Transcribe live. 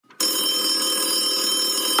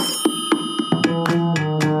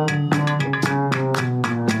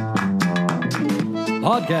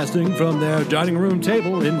Podcasting from their dining room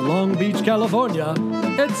table in Long Beach, California,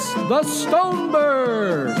 it's the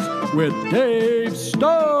Stonebergs with Dave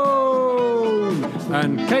Stone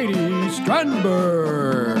and Katie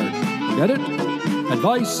Strandberg. Get it?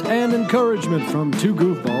 Advice and encouragement from two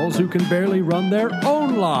goofballs who can barely run their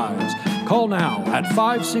own lives. Call now at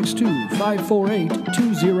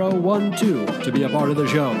 562-548-2012 to be a part of the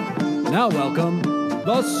show. Now welcome,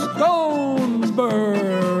 the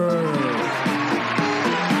Stonebergs.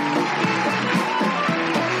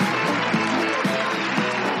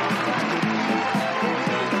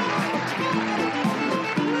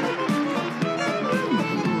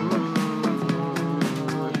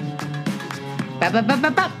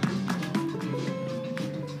 Ba-ba-ba-ba-ba.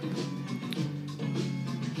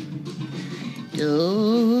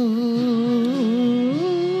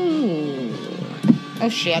 Oh,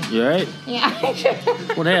 shit. You all right? Yeah.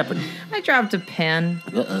 What happened? I dropped a pen.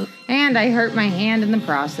 Uh-oh. And I hurt my hand in the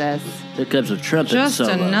process. Here comes a trumpet Just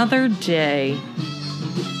solo. another day.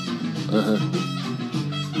 Uh-huh.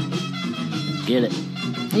 Get it.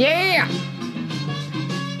 Yeah!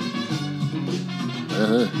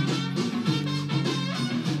 Uh-huh.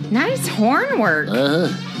 Nice horn work. Uh-huh.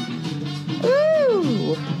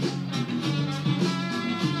 Ooh.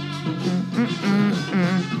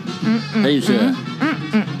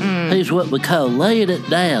 He's what we call laying it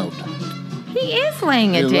down. He is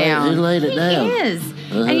laying it down. He laid it down. He is.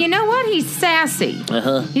 Uh-huh. And you know what? He's sassy.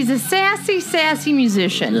 Uh-huh. He's a sassy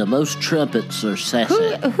musician. Yeah, most trumpets are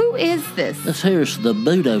sassy. Who is this? This here's the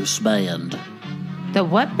Budos band. The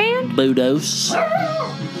what band? Budos.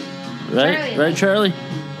 Right? Charlie. Right, Charlie?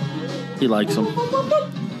 He likes them. All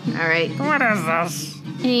right. What is this?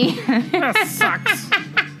 This sucks.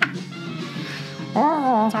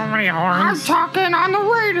 Oh, So many I'm horns. talking on the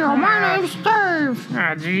radio. My name's Dave.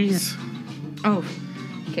 Ah, jeez. Oh,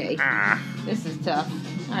 okay. Ah. This is tough.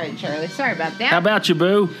 All right, Charlie. Sorry about that. How about you,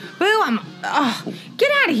 Boo? Boo,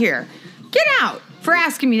 get out of here. Get out for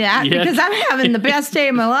asking me that Yeah. because I'm having the best day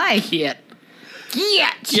of my life. Get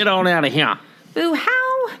Get. on out of here. Boo,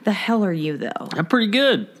 how the hell are you, though? I'm pretty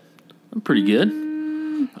good.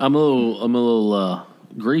 I'm a little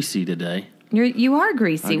greasy today. You are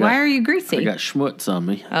greasy. Why are you greasy? I got schmutz on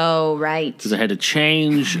me Oh, right. because I had to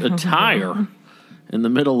change a tire in the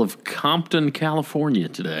middle of Compton, California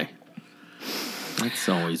today. That's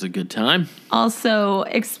always a good time. Also,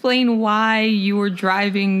 explain why you were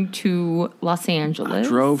driving to Los Angeles. I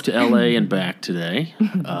drove to L.A. and back today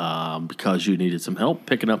because you needed some help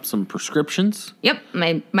picking up some prescriptions. Yep,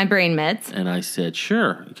 my brain meds. And I said,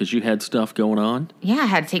 sure, because you had stuff going on. Yeah, I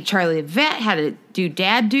had to take Charlie to the vet, had to do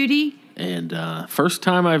dad duty. And first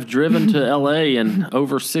time I've driven to L.A. in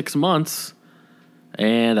over 6 months,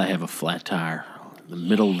 and I have a flat tire in the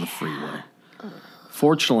middle of the freeway.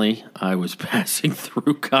 Fortunately, I was passing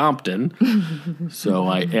through Compton, so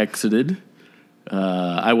I exited.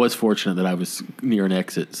 I was fortunate that I was near an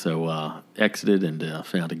exit, so exited and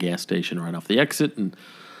found a gas station right off the exit and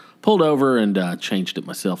pulled over and changed it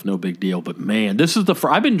myself. No big deal. But man, this is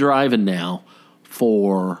I've been driving now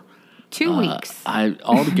for 2 weeks.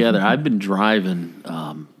 Altogether, I've been driving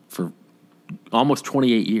for almost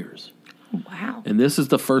 28 years. Wow. And this is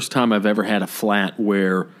the first time I've ever had a flat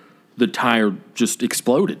where the tire just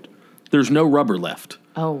exploded. There's no rubber left.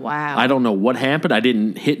 Oh, wow. I don't know what happened. I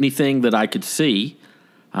didn't hit anything that I could see.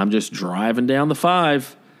 I'm just driving down the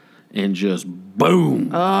 5 and just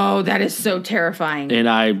boom. Oh, that is so terrifying. And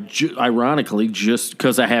ironically, just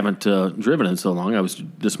because I haven't driven in so long, I was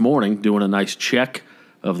this morning doing a nice check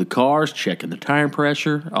of the cars, checking the tire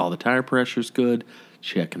pressure. All the tire pressure's good.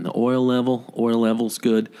 Checking the oil level. Oil level's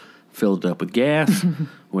good. Filled it up with gas.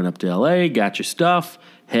 Went up to L.A., got your stuff.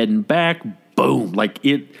 Heading back, boom! Like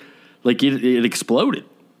it exploded.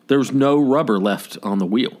 There was no rubber left on the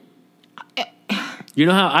wheel. You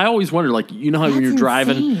know how I always wonder, like when you're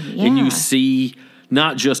driving and you see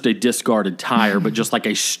not just a discarded tire, but just like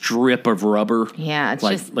a strip of rubber. Yeah, it's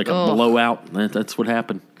like just a blowout. That's what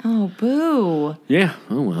happened. Oh, boo! Yeah.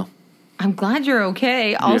 Oh well. I'm glad you're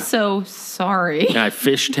okay. Also, sorry. I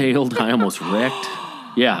fishtailed. I almost wrecked.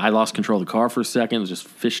 Yeah, I lost control of the car for a second. It was just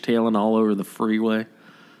fishtailing all over the freeway.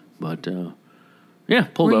 But, yeah,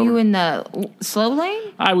 pulled over. Were you in the slow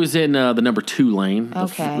lane? I was in the number 2 lane.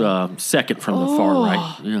 Okay. The second from the far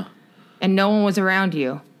right. Yeah. And no one was around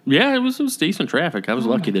you? Yeah, it was decent traffic. I was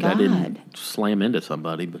lucky that I God. didn't slam into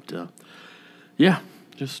somebody. But, yeah,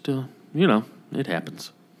 just, it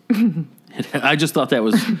happens. I just thought that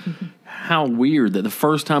was how weird that the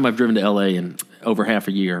first time I've driven to L.A. in over half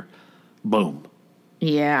a year, boom.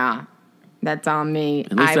 Yeah. That's on me.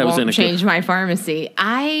 At least I I was in won't a change my pharmacy.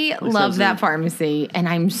 I love that in- pharmacy, and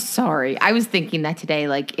I'm sorry. I was thinking that today,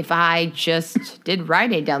 like, if I just did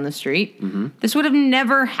Rite Aid down the street, this would have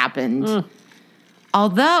never happened.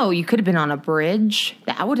 Although, you could have been on a bridge.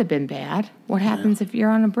 That would have been bad. What happens if you're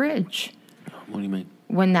on a bridge? What do you mean?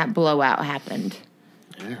 When that blowout happened.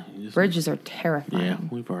 Yeah, Bridges are terrifying. yeah,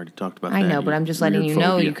 we've already talked about that. I know, but I'm just letting you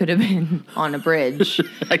know you could have been on a bridge.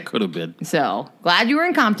 I could have been. So, glad you were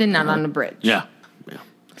in Compton, not on a bridge. Yeah.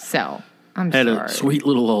 So, I'm Had sorry. a sweet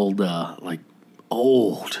little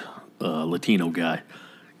old Latino guy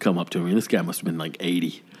come up to me. This guy must have been like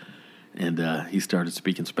 80. And he started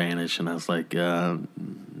speaking Spanish, and I was like, mi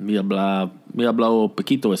hablo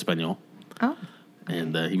poquito español. Oh.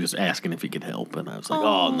 And he was asking if he could help, and I was like,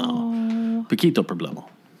 oh no. Poquito problema.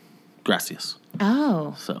 Gracias.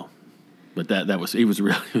 Oh. So, but he was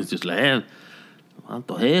just like, hey, want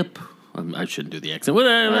to help? I shouldn't do the accent.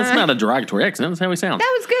 Well, that's not a derogatory accent. That's how he sounds.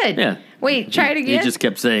 That was good. Yeah. Wait, try it again. He just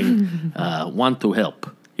kept saying, want to help.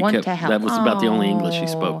 Want to help. That was about the only English he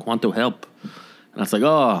spoke. Want to help. And I was like,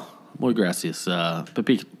 oh, muy gracias.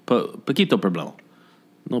 Poquito problema.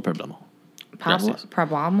 No problema. Gracias.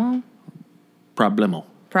 Problemo?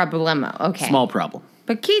 Problemo. Okay. Small problem.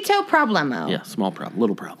 Poquito problemo. Yeah, small problem.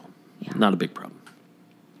 Little problem. Yeah. Not a big problem.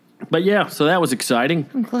 But yeah, so that was exciting.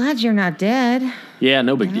 I'm glad you're not dead. Yeah,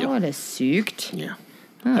 no big That deal. would have sucked. Yeah.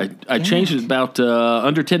 Oh, I changed it about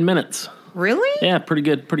under 10 minutes. Really? Yeah, pretty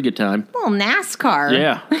good time. Little NASCAR.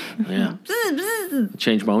 Yeah, yeah.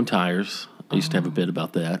 Changed my own tires. I used to have a bit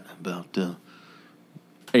about that, about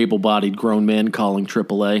able-bodied grown men calling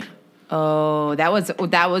AAA. Oh, that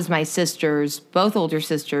was my sister's, both older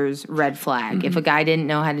sisters' red flag. If a guy didn't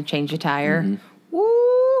know how to change a tire,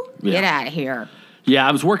 woo, get out of here. Yeah,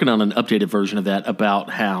 I was working on an updated version of that about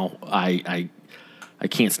how I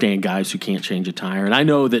can't stand guys who can't change a tire. And I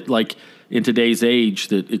know that, like, in today's age,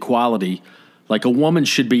 that equality, like, a woman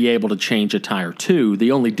should be able to change a tire too.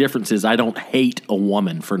 The only difference is I don't hate a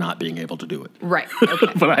woman for not being able to do it. Right.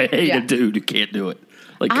 Okay. But I hate a dude who can't do it.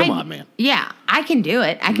 Like, come on, man. Yeah, I can do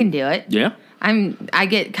it. I can do it. Yeah? I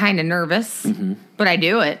get kind of nervous, but I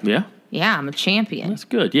do it. Yeah? Yeah, I'm a champion. That's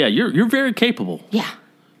good. Yeah, you're very capable. Yeah,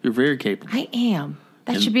 You're very capable. I am.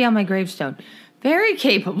 That should be on my gravestone. Very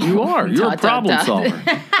capable. You are. You're a problem solver.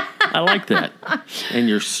 solver. I like that. And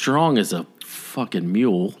you're strong as a fucking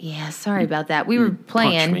mule. Yeah, sorry about that. We were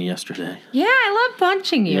playing. Punched me yesterday. Yeah, I love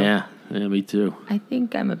punching you. Yeah, me too. I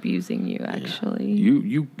think I'm abusing you, actually.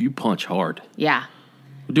 You punch hard. Yeah.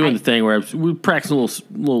 We're doing the thing where we're practicing a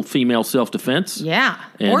little female self-defense. Yeah.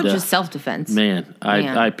 And, or just self-defense. Man,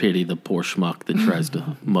 I pity the poor schmuck that tries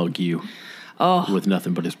to mug you with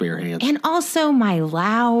nothing but his bare hands. And also my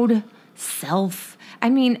loud self. I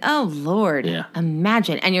mean, oh, Lord. Yeah.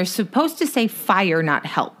 Imagine. And you're supposed to say fire, not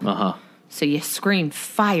help. Uh-huh. So you scream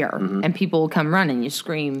fire, and people will come running. You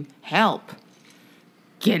scream help.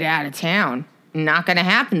 Get out of town. Not going to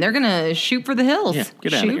happen. They're going to shoot for the hills. Yeah,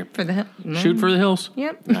 get out of here. Shoot for the hills. Shoot for the hills?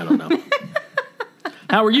 Yep. I don't know.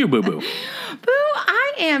 How are you, Boo-Boo? Boo,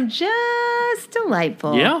 I am just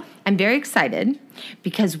delightful. Yeah? I'm very excited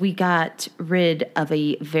because we got rid of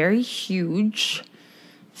a very huge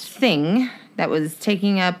thing that was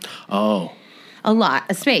taking up Oh. a lot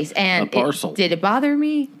of space. And A parcel. did it bother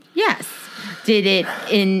me? Yes. Did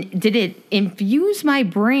it infuse my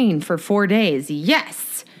brain for 4 days?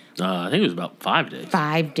 Yes. I think it was about 5 days.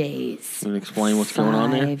 5 days. Can you explain what's going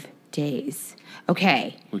on there? 5 days.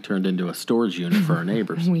 Okay. We turned into a storage unit for our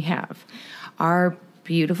neighbors. We have. Our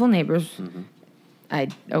beautiful neighbors.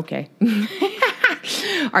 Okay.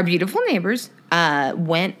 Our beautiful neighbors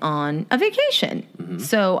went on a vacation.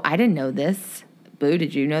 So I didn't know this. Boo,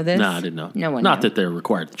 did you know this? No, I didn't know. No one Not knew. that they're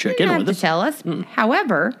required to check You in don't with have us. to tell us.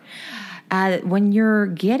 However, when you're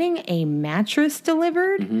getting a mattress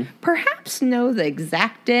delivered, perhaps know the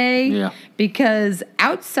exact day. Yeah. Because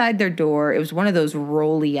outside their door, it was one of those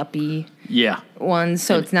rolly-uppy Yeah. ones,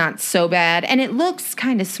 so it's not so bad. And it looks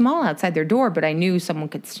kind of small outside their door, but I knew someone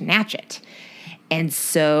could snatch it. And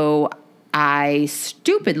so I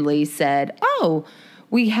stupidly said, oh,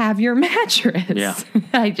 we have your mattress. Yeah.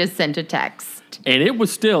 I just sent a text. And it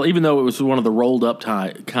was still, even though it was one of the rolled up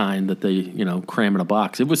kind that they, cram in a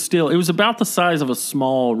box, it was about the size of a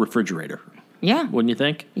small refrigerator, Yeah. wouldn't you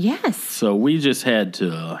think? Yes. So we just had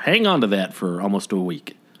to hang on to that for almost a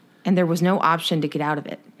week. And there was no option to get out of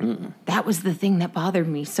it. That was the thing that bothered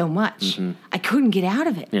me so much. I couldn't get out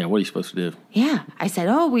of it. Yeah, what are you supposed to do? Yeah. I said,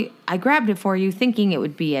 I grabbed it for you thinking it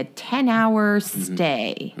would be a 10-hour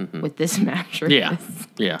stay with this mattress. Yeah,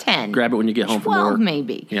 yeah. 10. Grab it when you get home from 12 work.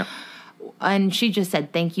 maybe. Yeah. And she just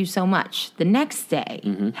said, thank you so much. The next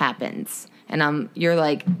day happens. And you're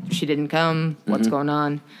like, she didn't come. What's going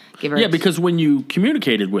on? Give her Yeah, because when you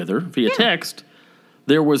communicated with her via text,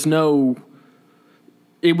 there was no...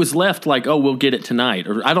 It was left like, oh, we'll get it tonight.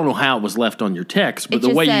 Or I don't know how it was left on your text, but It the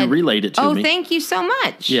just way said, you relayed it to me... Oh, thank you so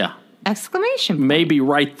much. Yeah. Exclamation point. Maybe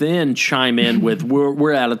right then chime in with,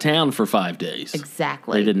 we're out of town for 5 days.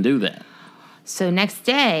 Exactly. They didn't do that. So next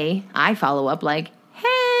day, I follow up like,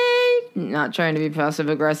 hey, not trying to be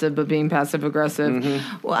passive-aggressive, but being passive-aggressive.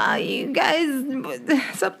 Well, you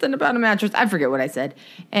guys, something about a mattress. I forget what I said.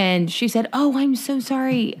 And she said, oh, I'm so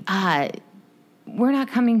sorry. We're not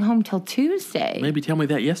coming home till Tuesday. Maybe tell me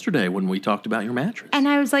that yesterday when we talked about your mattress. And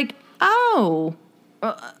I was like, oh,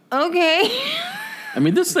 okay. I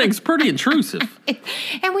mean, this thing's pretty intrusive.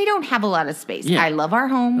 And we don't have a lot of space. Yeah. I love our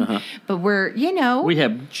home, but we're, We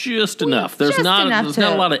have just enough. There's just not enough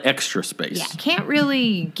a lot of extra space. Yeah, can't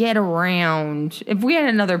really get around. If we had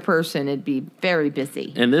another person, it'd be very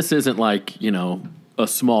busy. And this isn't like, a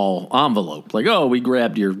small envelope. Like, oh, we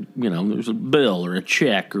grabbed your, there's a bill or a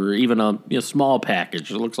check or even a small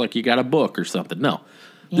package. It looks like you got a book or something. No.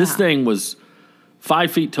 This Yeah. thing was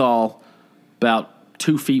 5 feet tall, about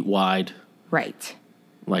 2 feet wide. Right.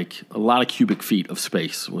 Like, a lot of cubic feet of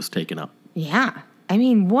space was taken up. Yeah. I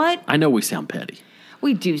mean, what? I know we sound petty.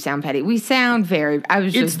 We do sound petty. We sound very, I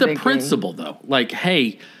was just It's the thinking, principle, though. Like,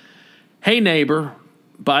 hey, neighbor,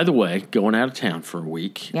 by the way, going out of town for a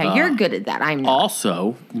week. Yeah, you're good at that. I'm not.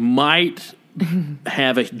 Also, might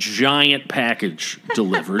have a giant package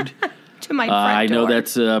delivered. To my front I know door.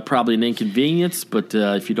 that's probably an inconvenience, but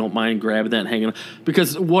if you don't mind grabbing that and hanging on.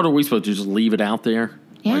 Because what are we supposed to do, just leave it out there?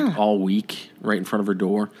 Yeah. Like all week, right in front of her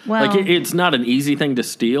door? Well- like it's not an easy thing to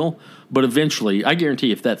steal, but eventually, I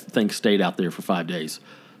guarantee if that thing stayed out there for 5 days,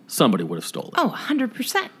 somebody would have stolen it. Oh,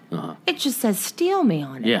 100%. It just says steal me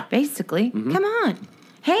on it, Yeah. basically. Come on.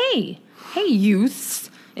 Hey,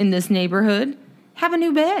 youths in this neighborhood, have a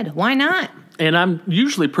new bed. Why not? And I'm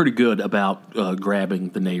usually pretty good about grabbing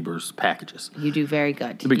the neighbors' packages. You do very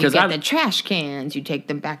good. Because you get I- the trash cans, you take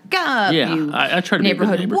them back up. Yeah, you I try to be a good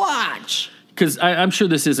neighborhood neighbor. watch. Because I'm sure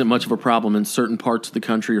this isn't much of a problem in certain parts of the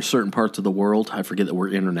country or certain parts of the world. I forget that we're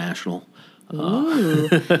international. Ooh,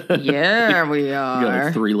 yeah, we We got are.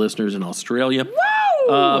 like 3 listeners in Australia.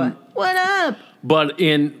 Woo! What up? But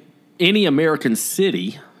in any American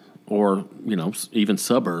city or, even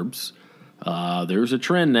suburbs, there's a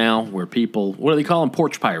trend now where people, what do they call them?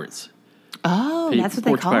 Porch pirates. Oh, that's what they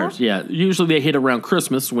Porch call pirates, it? yeah. Usually they hit around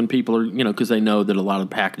Christmas when people are, because they know that a lot of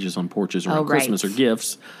packages on porches around Oh, right. Christmas are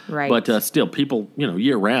gifts. Right. But still, people,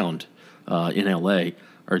 year round in L.A.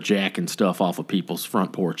 are jacking stuff off of people's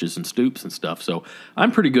front porches and stoops and stuff. So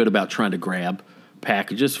I'm pretty good about trying to grab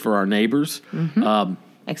packages for our neighbors.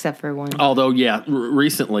 Except for one. Although,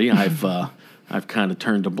 recently I've kind of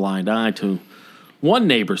turned a blind eye to one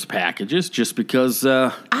neighbor's packages just because...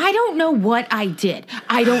 I don't know what I did.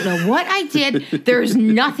 There's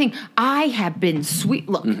nothing. I have been sweet.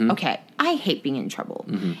 Look, okay, I hate being in trouble.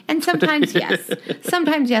 And sometimes,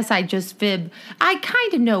 yes, I just fib. I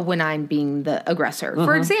kind of know when I'm being the aggressor.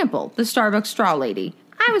 For example, the Starbucks straw lady.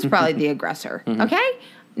 I was probably the aggressor, okay?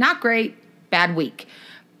 Not great, bad week.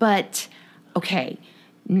 But, okay,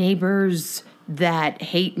 neighbors that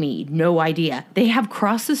hate me, no idea. They have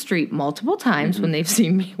crossed the street multiple times when they've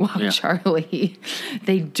seen me walk Charlie.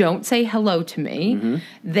 They don't say hello to me.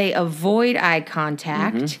 They avoid eye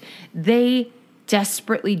contact. They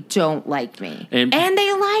desperately don't like me. And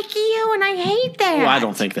they like you, and I hate that. Well, I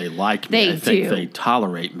don't think they like me. They I think do. they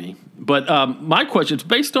tolerate me. But my question is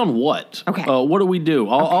based on what? Okay. What do we do?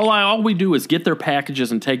 All we do is get their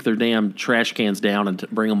packages and take their damn trash cans down and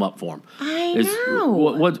bring them up for them. I know.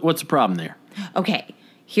 What's the problem there? Okay,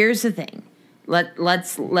 here's the thing.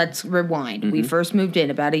 Let's rewind. We first moved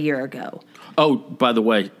in about a year ago. Oh, by the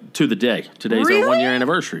way, to the day. Today's our Really? 1 year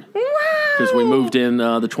anniversary. Wow. Because we moved in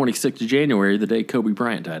the 26th of January, the day Kobe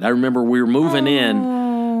Bryant died. I remember we were moving in.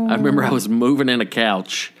 I remember I was moving in a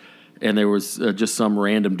couch, and there was just some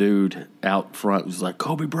random dude out front who was like,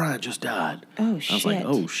 Kobe Bryant just died. Oh, I was like, shit.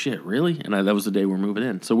 oh, shit, really? And that was the day we were moving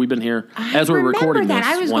in. So we've been here I as we're remember recording that.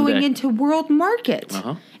 this I was one going day. into World Market,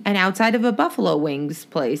 Uh-huh. and outside of a Buffalo Wings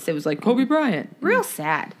place, it was like Kobe Bryant. Real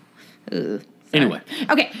sad. Ugh, sorry. Anyway.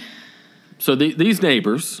 Okay. So these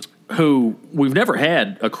neighbors who we've never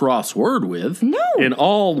had a crossword with. No. And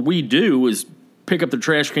all we do is pick up their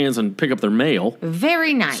trash cans and pick up their mail.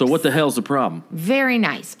 Very nice. So what the hell's the problem? Very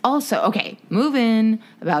nice. Also, okay, move in,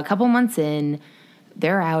 about a couple months in,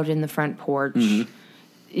 they're out in the front porch,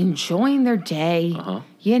 enjoying their day,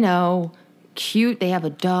 cute. They have a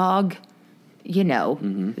dog,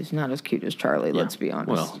 who's not as cute as Charlie, let's be honest.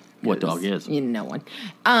 Well, what dog is? No one.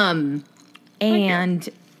 And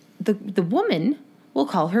the woman, we'll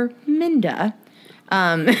call her Minda.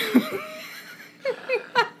 No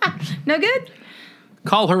good?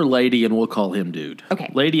 Call her lady and we'll call him dude. Okay.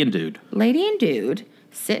 Lady and dude. Lady and dude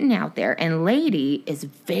sitting out there, and lady is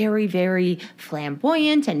very, very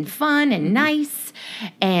flamboyant and fun and nice,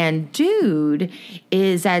 and dude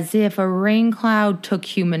is as if a rain cloud took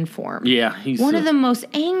human form. Yeah, he's one of the most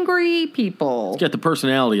angry people. He's got the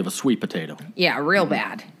personality of a sweet potato. Yeah, real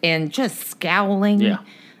bad, and just scowling. Yeah.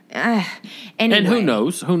 Anyway. And who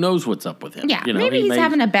knows? Who knows what's up with him? Yeah, maybe he's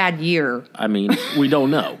having a bad year. I mean, we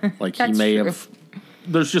don't know. Like he may true. have.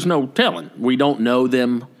 There's just no telling. We don't know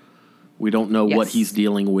them. We don't know what he's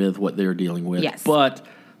dealing with, what they're dealing with. Yes. But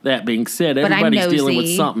that being said, everybody's dealing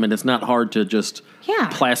with something, and it's not hard to just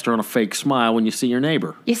plaster on a fake smile when you see your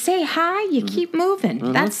neighbor. You say hi, you keep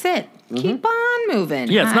moving. That's it. Keep on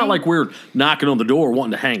moving. Yeah, it's not like we're knocking on the door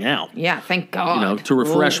wanting to hang out. Yeah, thank God. To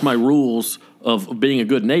refresh my rules of being a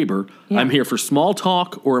good neighbor, I'm here for small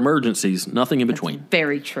talk or emergencies, nothing in between.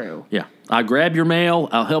 Very true. Yeah. I grab your mail,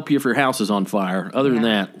 I'll help you if your house is on fire. Other than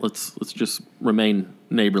that, let's just remain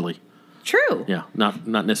neighborly. True. Yeah, not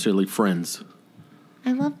necessarily friends.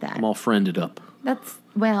 I love that. I'm all friended up.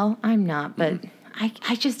 I'm not, but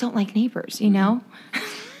I just don't like neighbors, you know?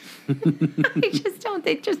 I just don't.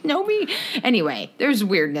 They just know me. Anyway, there's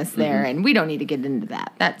weirdness there, and we don't need to get into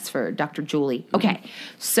that. That's for Dr. Julie. Okay,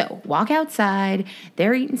 so walk outside.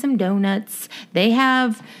 They're eating some donuts. They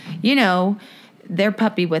have, their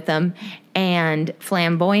puppy with them, and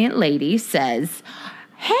flamboyant lady says,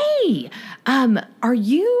 "Hey, are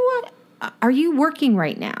you working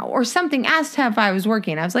right now?" Or something. Asked if I was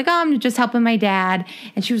working. I was like, "Oh, I'm just helping my dad."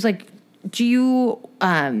 And she was like, Do you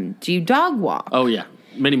dog walk?" Oh yeah.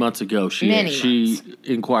 Many months ago, she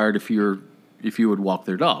inquired if you would walk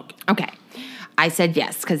their dog. Okay. I said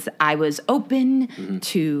yes, because I was open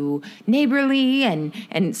to neighborly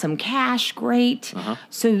and some cash, great.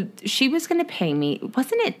 So she was going to pay me,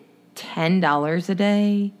 wasn't it $10 a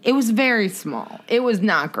day? It was very small. It was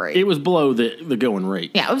not great. It was below the going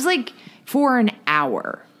rate. Yeah, it was like for an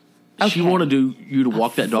hour. Okay. She wanted you to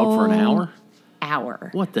walk that dog for an hour? Hour.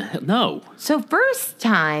 What the hell? No. So first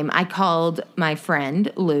time I called my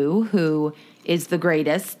friend Lou, who is the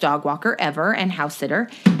greatest dog walker ever and house sitter,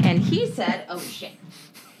 and he said, "Oh shit,"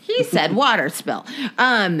 he said, "water spill,"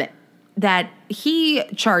 that he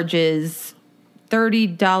charges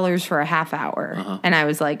 $30 for a half hour, and I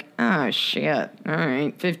was like, "Oh shit, all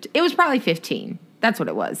right, 50." It was probably 15. That's what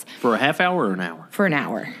it was. For a half hour or an hour? For an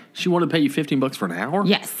hour. She wanted to pay you $15 for an hour?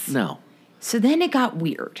 Yes. No. So then it got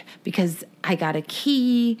weird because I got a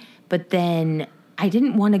key, but then I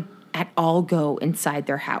didn't want to at all go inside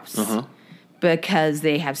their house because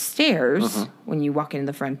they have stairs when you walk into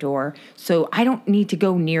the front door. So I don't need to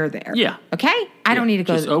go near there. Yeah. Okay? I don't need to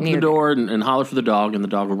go Just open near the door and holler for the dog, and the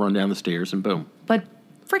dog will run down the stairs, and boom. But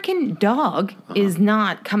freaking dog is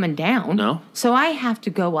not coming down. No. So I have to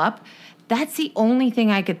go up. That's the only thing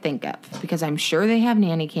I could think of because I'm sure they have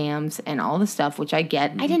nanny cams and all the stuff, which I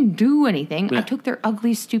get. I didn't do anything. Yeah. I took their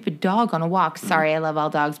ugly, stupid dog on a walk. Sorry, I love all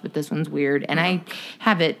dogs, but this one's weird. And I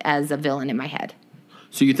have it as a villain in my head.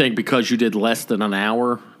 So you think because you did less than an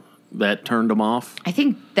hour, that turned them off? I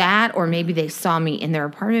think that, or maybe they saw me in their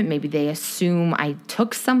apartment. Maybe they assume I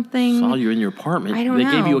took something. Saw you in your apartment. I don't know. They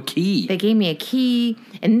gave you a key. They gave me a key.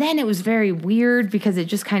 And then it was very weird because it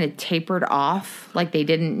just kind of tapered off. Like they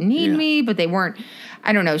didn't need me, but they weren't.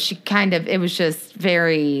 I don't know. It was just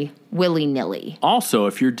very willy-nilly. Also,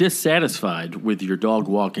 if you're dissatisfied with your dog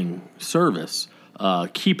walking service,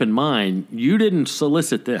 keep in mind, you didn't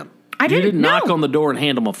solicit them. I didn't. You didn't knock on the door and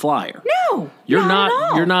hand them a flyer. No. You're not at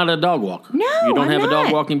all. You're not a dog walker. No, You don't I'm have a dog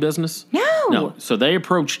not. walking business? No. So they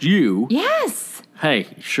approached you. Yes. Hey,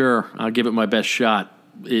 sure, I'll give it my best shot,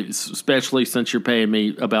 especially since you're paying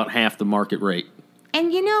me about half the market rate.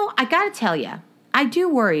 And I got to tell you, I do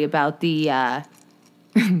worry about the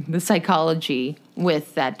the psychology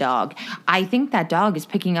with that dog. I think that dog is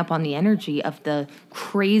picking up on the energy of the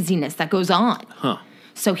craziness that goes on. Huh.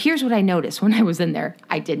 So here's what I noticed when I was in there.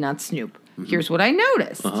 I did not snoop. Here's what I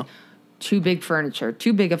noticed. Too big a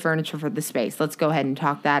furniture for the space. Let's go ahead and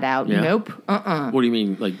talk that out. Yeah. Nope. What do you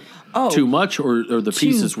mean, like too much, or the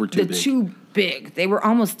pieces were too big? Too big. They were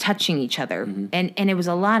almost touching each other, and it was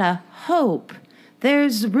a lot of hope.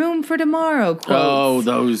 There's room for tomorrow quotes. Oh,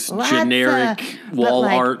 those generic wall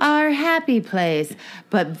art. Our happy place,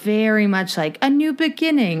 but very much like a new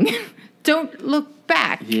beginning. Don't look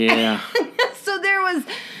back. Yeah. So there was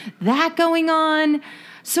that going on.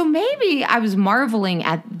 So maybe I was marveling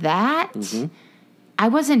at that. I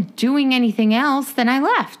wasn't doing anything else, then I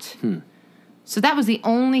left. So that was the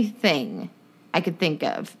only thing I could think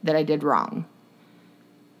of that I did wrong.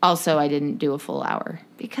 Also, I didn't do a full hour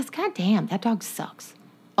because, goddamn, that dog sucks.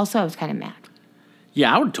 Also, I was kind of mad.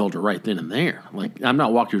 Yeah, I would have told her right then and there. Like, I'm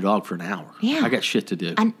not walking your dog for an hour. Yeah. I got shit to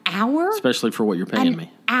do. An hour? Especially for what you're paying me.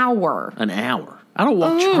 Hour. An hour. I don't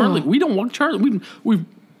walk Charlie. We don't walk Charlie. We've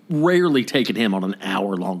rarely taken him on an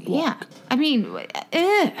hour-long walk. Yeah. I mean,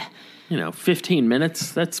 15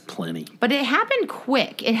 minutes, that's plenty. But it happened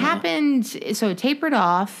quick. It happened, so it tapered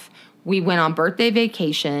off. We went on birthday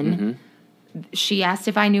vacation. Mm-hmm. She asked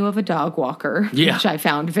if I knew of a dog walker, Yeah. which I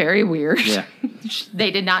found very weird. Yeah.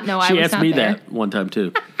 They did not know I She was asked not me there. that one time,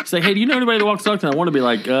 too. She's like, hey, do you know anybody that walks dogs? And I want to be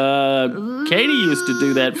like, Katie used to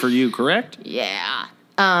do that for you, correct? Yeah.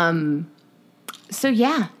 So,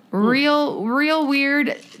 yeah. Real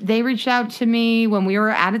weird. They reached out to me when we were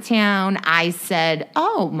out of town. I said,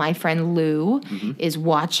 oh, my friend Lou is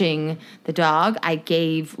watching the dog. I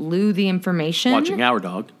gave Lou the information. Watching our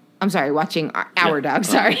dog. I'm sorry, watching our dog,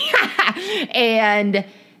 sorry. And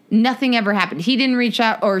nothing ever happened. He didn't reach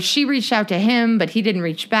out, or she reached out to him, but he didn't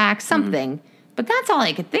reach back, something. But that's all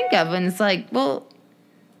I could think of. And it's like, well,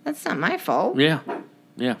 that's not my fault. Yeah.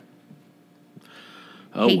 Yeah.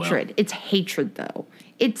 Oh, Hatred. well. It's hatred, though.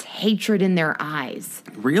 It's hatred in their eyes.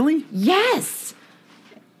 Really? Yes.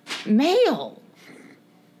 Male.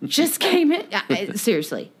 Just came in.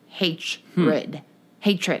 Seriously. Hatred.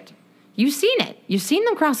 Hatred. You've seen it. You've seen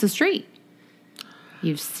them cross the street.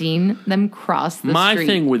 You've seen them cross the street. My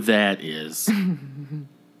thing with that is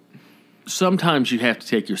sometimes you have to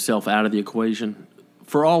take yourself out of the equation.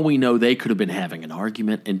 For all we know, they could have been having an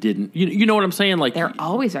argument and didn't. You know what I'm saying? Like, They're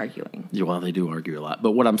always arguing. Yeah, well, they do argue a lot.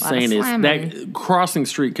 But what I'm saying is slamming. that crossing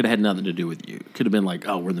street could have had nothing to do with you. It could have been like,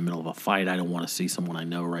 oh, we're in the middle of a fight. I don't want to see someone I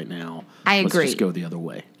know right now. I agree. Let's just go the other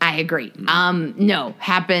way. I agree. No,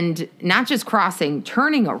 happened not just crossing,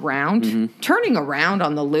 turning around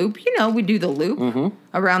on the loop. You know, we do the loop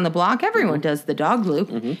around the block. Everyone does the dog loop.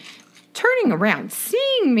 Turning around,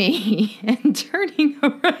 seeing me and turning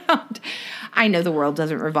around. I know the world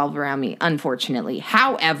doesn't revolve around me, unfortunately.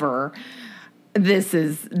 However, this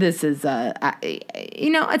is it's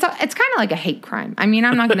kind of like a hate crime. I mean,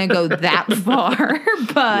 I'm not going to go that far,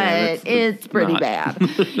 but it's pretty bad.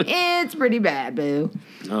 It's pretty bad, boo.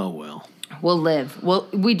 Oh, well. We'll live.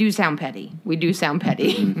 We do sound petty. We do sound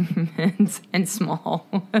petty and small.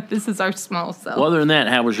 This is our small self. Well, other than that,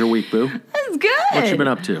 how was your week, boo? That's good. What you been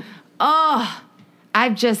up to?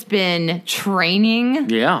 I've just been training.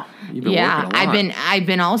 Yeah, you've been working a lot. I've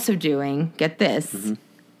been also doing, get this,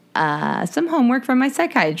 some homework from my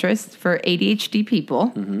psychiatrist for ADHD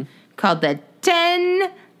people called the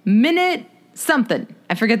 10-minute something.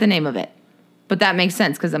 I forget the name of it, but that makes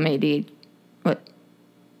sense because I'm ADHD. What?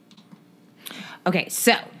 Okay,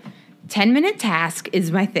 so 10-minute task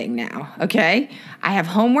is my thing now, okay? I have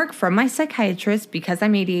homework from my psychiatrist because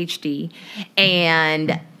I'm ADHD,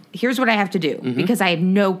 and here's what I have to do because I have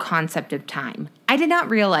no concept of time. I did not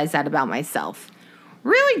realize that about myself.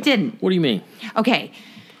 Really didn't. What do you mean? Okay,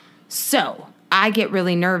 so I get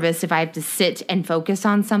really nervous if I have to sit and focus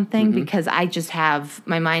on something because I just have,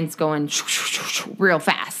 my mind's going real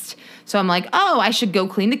fast. So I'm like, oh, I should go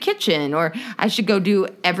clean the kitchen or I should go do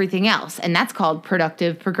everything else. And that's called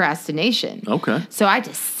productive procrastination. Okay. So I have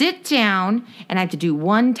to sit down and I have to do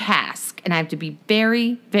one task and I have to be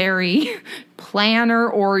very, very planner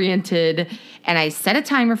oriented. And I set a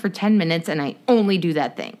timer for 10 minutes and I only do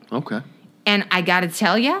that thing. Okay. And I got to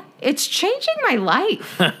tell you, it's changing my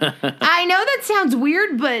life. I know that sounds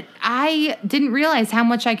weird, but I didn't realize how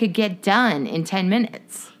much I could get done in 10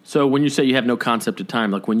 minutes. So when you say you have no concept of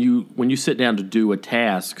time, like when you sit down to do a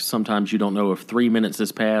task, sometimes you don't know if 3 minutes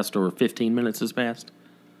has passed or 15 minutes has passed?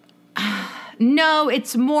 No,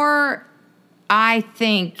 it's more, I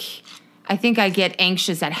think I get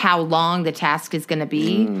anxious at how long the task is going to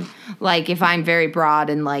be. Like if I'm very broad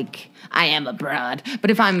and like, I am a broad,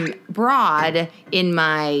 but if I'm broad in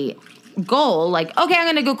my goal, like, okay, I'm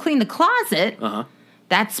going to go clean the closet.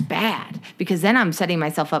 That's bad because then I'm setting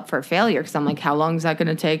myself up for failure because I'm like, how long is that going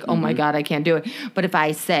to take? Oh my God, I can't do it. But if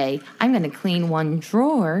I say, I'm going to clean one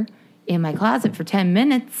drawer in my closet for 10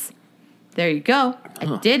 minutes, there you go.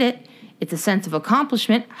 I did it. It's a sense of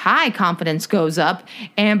accomplishment. High confidence goes up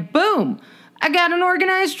and boom, I got an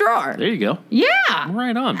organized drawer. There you go. Yeah.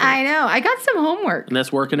 Right on. Bro. I know. I got some homework. And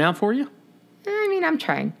that's working out for you? I mean, I'm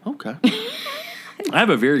trying. Okay. I have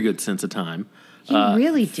a very good sense of time. You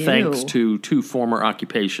really do. Thanks to two former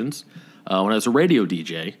occupations. When I was a radio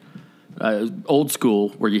DJ, old school,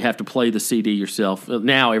 where you have to play the CD yourself.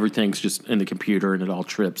 Now everything's just in the computer and it all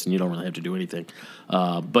trips and you don't really have to do anything.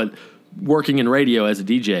 But working in radio as a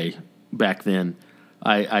DJ back then,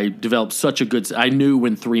 I developed such a good. I knew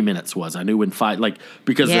when 3 minutes was. I knew when five. Like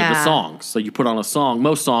because of the songs. So you put on a song.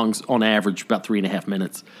 Most songs on average about 3.5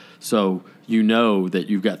 minutes. So you know that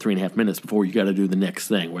you've got 3.5 minutes before you got to do the next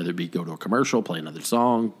thing, whether it be go to a commercial, play another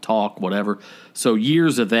song, talk, whatever. So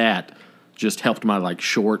years of that just helped my like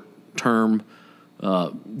short term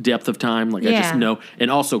depth of time. Like I just know,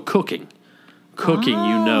 and also cooking. Cooking,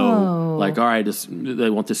 you know, like all right, they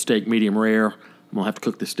want this steak medium rare. I'm gonna have to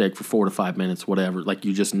cook the steak for 4 to 5 minutes, whatever. Like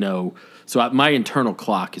you just know. So my internal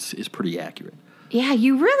clock is pretty accurate. Yeah,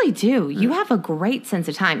 you really do. You have a great sense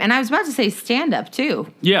of time. And I was about to say stand up,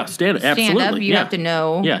 too. Yeah, stand up, absolutely. Stand up, you have to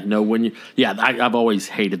know. Yeah, know when you... Yeah, I've always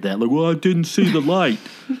hated that. Like, well, I didn't see the light.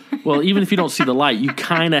 Well, even if you don't see the light, you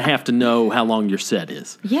kind of have to know how long your set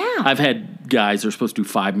is. Yeah. I've had guys that are supposed to do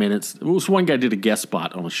 5 minutes. This one guy did a guest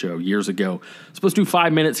spot on a show years ago. Supposed to do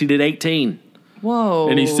 5 minutes, he did 18. Whoa.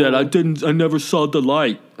 And he said, I never saw the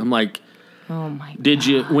light. I'm like... Oh, my God. Did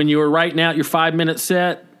you... When you were writing out your 5-minute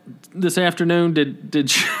set... This afternoon,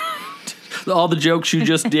 did you, all the jokes you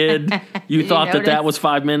just did, you thought that was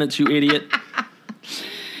 5 minutes, you idiot?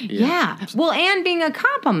 Yeah. Well, and being a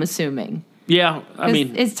cop, I'm assuming. Yeah, I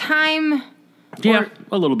mean... Is time... Yeah,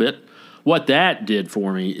 a little bit. What that did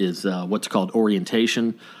for me is what's called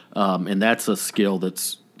orientation, and that's a skill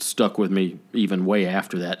that's stuck with me even way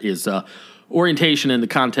after that, is orientation in the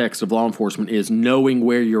context of law enforcement is knowing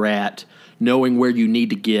where you're at, knowing where you need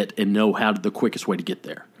to get, and know how the quickest way to get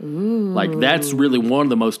there. Ooh. Like that's really one of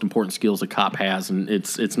the most important skills a cop has, and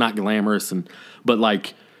it's not glamorous, but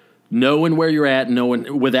like knowing where you're at,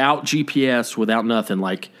 knowing without GPS, without nothing.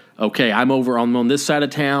 Like okay, I'm on this side of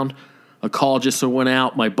town. A call just went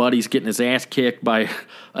out. My buddy's getting his ass kicked by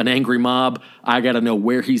an angry mob. I got to know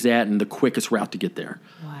where he's at and the quickest route to get there.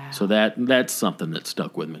 Wow. So that's something that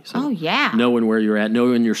stuck with me. So knowing where you're at,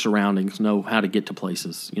 knowing your surroundings, know how to get to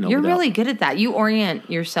places. You're really good at that. You orient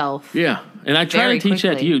yourself. Yeah, and I try to teach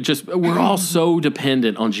that to you. Just we're all so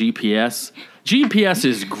dependent on GPS. GPS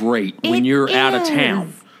is great when you're out of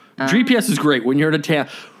town. GPS is great when you're out of town.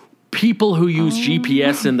 People who use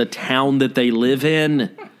GPS in the town that they live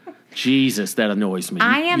in. Jesus, that annoys me.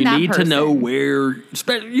 I am you that need person. to know where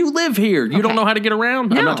you live here. You don't know how to get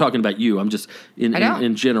around? No. I'm not talking about you. I'm just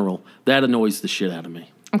in general. That annoys the shit out of me.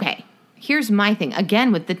 Okay. Here's my thing.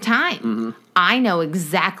 Again, with the time. Mm-hmm. I know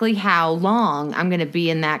exactly how long I'm going to be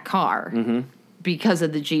in that car because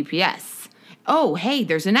of the GPS. Oh, hey,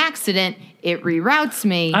 there's an accident. It reroutes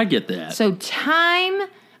me. I get that. So time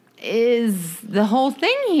is the whole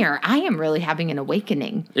thing here. I am really having an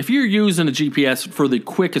awakening. If you're using a GPS for the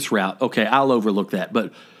quickest route, okay, I'll overlook that.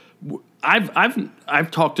 But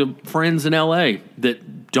I've talked to friends in LA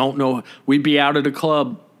that don't know. We'd be out at a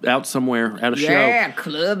club, out somewhere at a show. Yeah,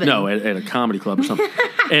 clubbing. No, at a comedy club or something.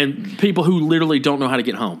 And people who literally don't know how to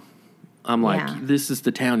get home. I'm like, this is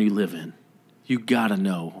the town you live in. You gotta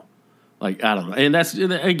know. Like, I don't know. And that's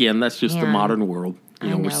just the modern world.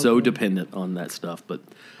 We're so dependent on that stuff, but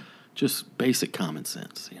just basic common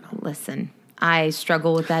sense, Listen, I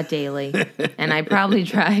struggle with that daily, and I probably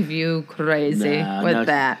drive you crazy with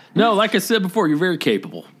that. No, like I said before, you're very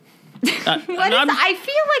capable. I feel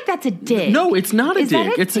like that's a dig. No, it's not a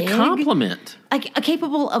dig. It's a compliment. Like,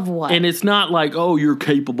 capable of what? And it's not like, oh, you're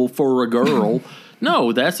capable for a girl.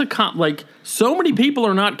 No, that's like, so many people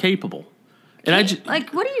are not capable. And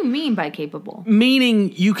like, what do you mean by capable?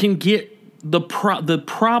 Meaning you can get the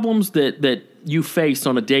problems that you face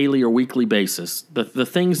on a daily or weekly basis, the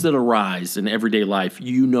things that arise in everyday life,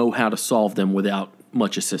 you know how to solve them without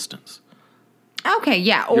much assistance. Okay,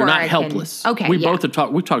 yeah. You're not helpless. Okay, we've talked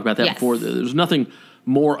about that before. There's nothing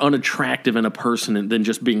more unattractive in a person than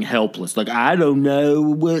just being helpless. Like, I don't know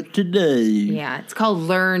what to do. Yeah, it's called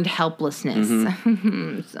learned helplessness.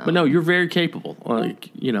 So. But no, you're very capable.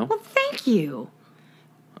 Like, Well, thank you.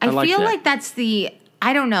 I feel like that's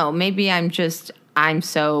I don't know, maybe I'm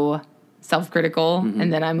so self-critical,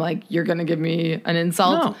 and then I'm like, you're going to give me an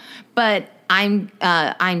insult. No. But I'm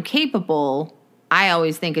capable, I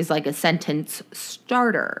always think is like a sentence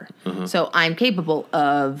starter. So I'm capable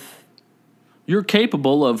of... You're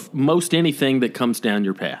capable of most anything that comes down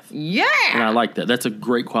your path. Yeah! And I like that. That's a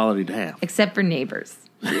great quality to have. Except for neighbors.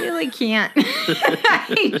 Really can't.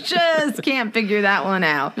 I just can't figure that one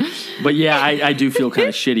out. But yeah, I do feel kind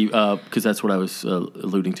of shitty because that's what I was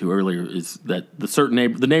alluding to earlier. Is that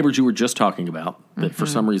the neighbors you were just talking about that for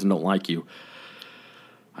some reason don't like you?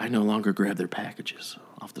 I no longer grab their packages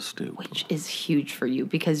off the stoop, which is huge for you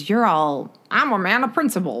because I'm a man of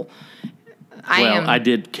principle. I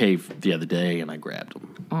did cave the other day and I grabbed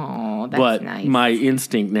them. Oh, that's nice. But my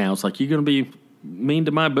instinct now is like, you're going to be mean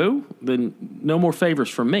to my boo? Then no more favors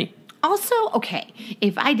from me. Also, okay,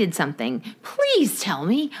 if I did something, please tell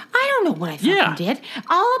me. I don't know what I fucking did.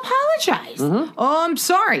 I'll apologize. Oh, I'm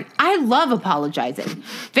sorry. I love apologizing.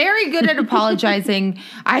 Very good at apologizing.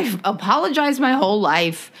 I've apologized my whole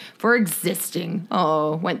life for existing.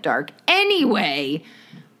 Oh, went dark. Anyway,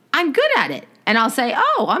 I'm good at it. And I'll say,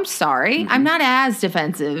 oh, I'm sorry. I'm not as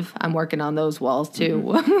defensive. I'm working on those walls,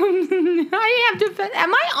 too. I am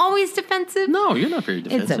Am I always defensive? No, you're not very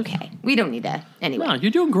defensive. It's okay. We don't need to. Anyway. No,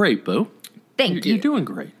 you're doing great, Boo. Thank you. You're doing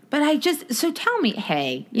great. But so tell me,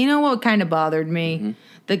 hey, you know what kind of bothered me?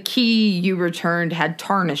 The key you returned had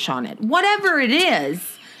tarnish on it. Whatever it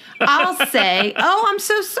is, I'll say, oh, I'm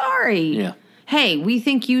so sorry. Yeah. Hey, we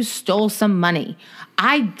think you stole some money.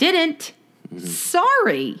 I didn't.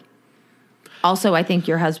 Sorry. Also, I think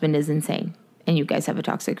your husband is insane, and you guys have a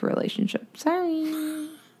toxic relationship. Sorry.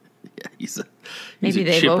 Yeah, he's a Maybe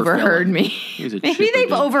they've overheard me. Maybe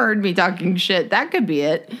they've overheard me talking shit. That could be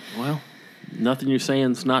it. Well, nothing you're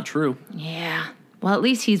saying is not true. Yeah. Well, at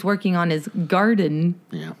least he's working on his garden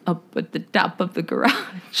up at the top of the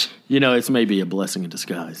garage. You know, it's maybe a blessing in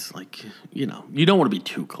disguise. Like, you know, you don't want to be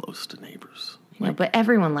too close to neighbors. No, but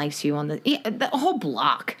everyone likes you on the whole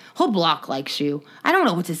block. Whole block likes you. I don't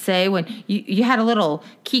know what to say when you had a little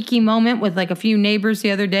kiki moment with like a few neighbors the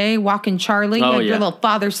other day, walking Charlie, your little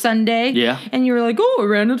Father-Son day. Yeah. And you were like, oh, I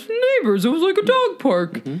ran into neighbors. It was like a dog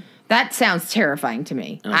park. That sounds terrifying to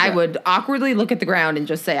me. Okay. I would awkwardly look at the ground and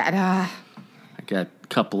just say, I got a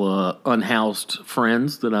couple of unhoused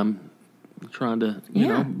friends that I'm trying to, you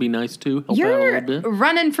know, be nice to, help out a little bit. You're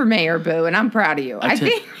running for mayor, Boo, and I'm proud of you. I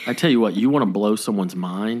tell you what, you want to blow someone's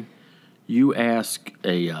mind, you ask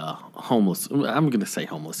a homeless, I'm going to say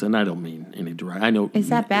homeless, and I don't mean any direct. I know. Is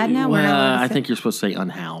that bad now? Well, I think you're supposed to say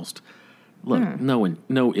unhoused. Look,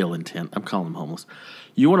 no ill intent. I'm calling them homeless.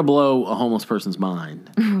 You want to blow a homeless person's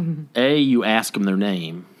mind. A, you ask them their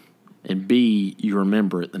name, and B, you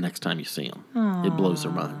remember it the next time you see them. Aww. It blows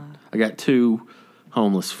their mind. I got 2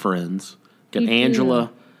 homeless friends. Got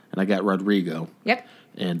Angela and I got Rodrigo. Yep.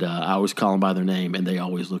 And I always call them by their name, and they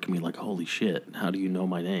always look at me like, holy shit, how do you know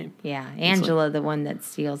my name? Yeah, Angela, the one that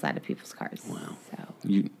steals out of people's cars. Wow. So.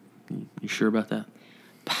 You sure about that?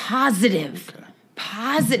 Positive. Okay.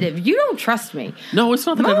 Positive. You don't trust me. No, it's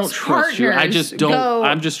not that I don't trust you. I just don't.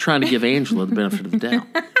 I'm just trying to give Angela the benefit of the doubt.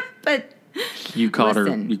 But you caught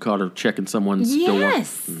her checking someone's door.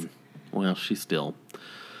 Yes. Well, she's still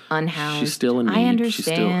unhoused. She's still in need. I understand. She's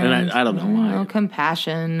still, and I don't know why. No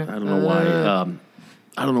compassion. I don't know why.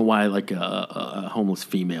 I don't know why. Like a homeless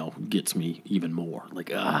female gets me even more.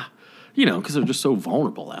 Like you know, because they're just so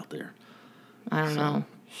vulnerable out there. I don't know.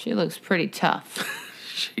 She looks pretty tough.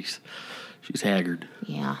 She's haggard.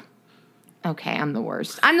 Yeah. Okay, I'm the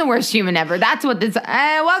worst. I'm the worst human ever. That's what this...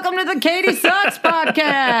 welcome to the Katie Sucks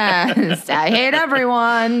podcast. I hate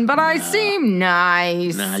everyone, but I seem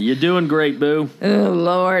nice. Nah, you're doing great, Boo. Oh,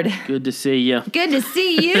 Lord. Good to see you. Good to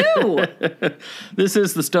see you. This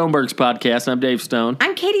is the Stonebergs podcast. I'm Dave Stone.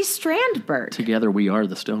 I'm Katie Strandberg. Together we are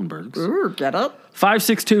the Stonebergs. Ooh, get up.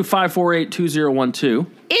 562-548-2012.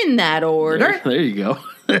 In that order. There you go.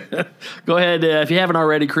 Go ahead. If you haven't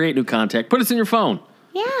already, create new contact. Put us in your phone.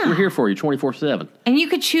 Yeah. We're here for you 24/7. And you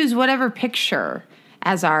could choose whatever picture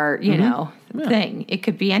as our, thing. It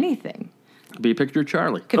could be anything. Could be a picture of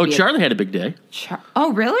Charlie. Charlie had a big day.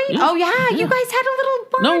 Oh, really? Yeah. Oh, yeah. You guys had a little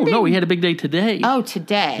bonding. No, he had a big day today. Oh,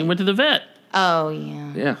 today. He went to the vet. Oh,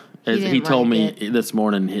 yeah. Yeah. He told me this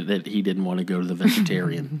morning that he didn't want to go to the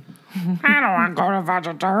vegetarian. I don't want to go to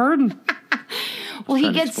vegetarian. Well,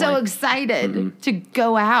 he gets so excited to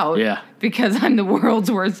go out because I'm the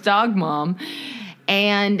world's worst dog mom.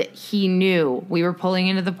 And he knew we were pulling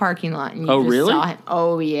into the parking lot. And you just saw him.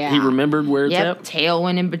 Oh, yeah. He remembered where it's at? Tail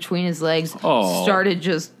went in between his legs. Oh. Started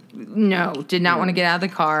did not want to get out of the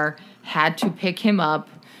car. Had to pick him up.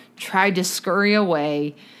 Tried to scurry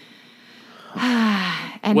away.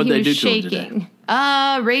 And What'd he they was do shaking. to him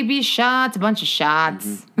today? Rabies shots, a bunch of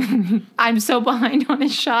shots. I'm so behind on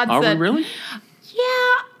his shots. Are we really? Yeah,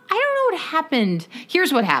 I don't know what happened.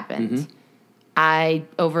 Here's what happened. I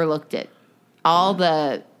overlooked it. All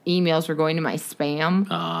the emails were going to my spam.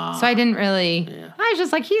 So I didn't really... Yeah. I was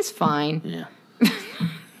just like, he's fine. Yeah.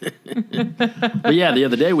 But yeah, the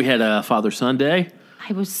other day we had a Father-Son Day.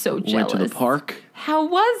 I was so jealous. Went to the park. How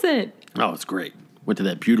was it? Oh, it's great. Went to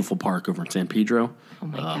that beautiful park over in San Pedro. Oh,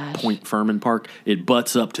 my gosh. Point Furman Park. It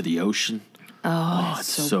butts up to the ocean. Oh, it's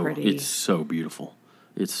so pretty. It's so beautiful.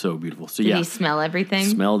 It's so beautiful. So Did he smell everything?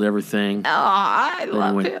 Smelled everything. Oh, I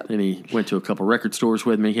love him. Then he went to a couple record stores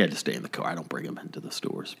with me. He had to stay in the car. I don't bring him into the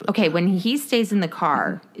stores. But, okay, when he stays in the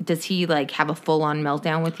car, does he like have a full-on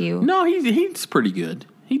meltdown with you? No, he's pretty good.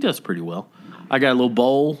 He does pretty well. I got a little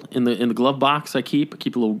bowl in the glove box. I keep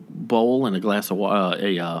a little bowl and a glass of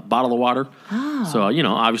a bottle of water. Oh. So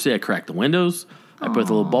obviously I crack the windows. I put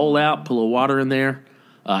the little bowl out, put a little water in there.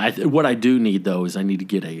 What I do need though is I need to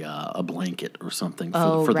get a blanket or something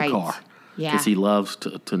for the car. Yeah, because he loves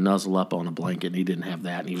to nuzzle up on a blanket, and he didn't have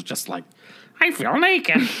that, and he was just like, I feel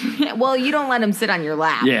naked. Well, you don't let him sit on your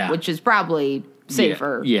lap, which is probably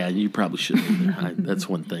safer. Yeah, you probably shouldn't either. That's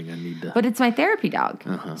one thing I need to. But it's my therapy dog.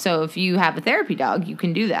 So if you have a therapy dog, you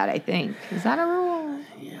can do that, I think. Is that a rule?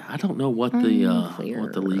 Yeah, I don't know what the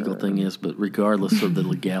legal thing is, but regardless of the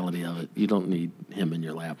legality of it, you don't need him in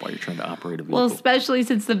your lap while you're trying to operate a vehicle. Well, especially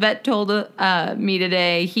since the vet told me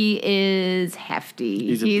today he is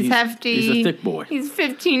hefty. He's hefty. He's a thick boy. He's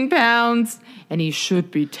 15 pounds, and he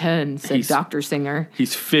should be 10, said Dr. Singer.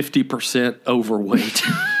 He's 50% overweight.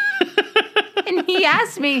 And he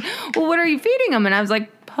asked me, well, what are you feeding him? And I was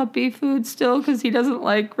like, puppy food still, because he doesn't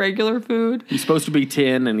like regular food. He's supposed to be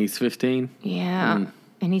 10, and he's 15? Yeah.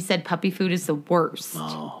 And he said puppy food is the worst.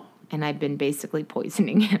 Oh. And I've been basically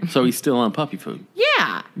poisoning him. So he's still on puppy food?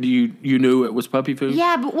 Yeah. You knew it was puppy food?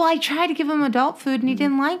 Yeah, but I tried to give him adult food, and he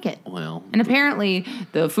didn't like it. Well. And apparently,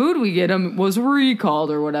 the food we get him was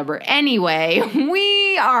recalled or whatever. Anyway,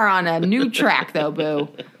 we are on a new track, though, Boo.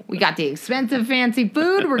 We got the expensive, fancy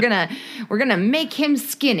food. We're gonna make him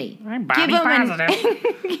skinny. I'm body positive.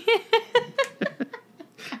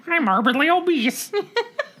 I'm morbidly obese.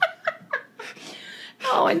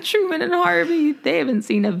 Oh, and Truman and Harvey, they haven't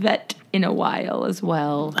seen a vet in a while as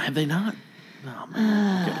well. Have they not? Oh,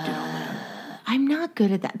 man. Gotta get on that. I'm not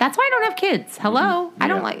good at that. That's why I don't have kids. Hello? I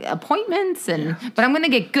don't like appointments, but I'm going to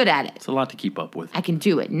get good at it. It's a lot to keep up with. I can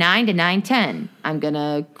do it. 9 to 9:10. I'm going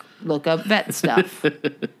to look up vet stuff.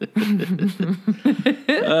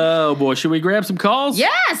 Oh, boy. Should we grab some calls?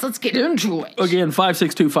 Yes, let's get into it. Again,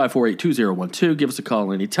 562-548-2012. Give us a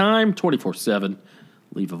call anytime, 24/7.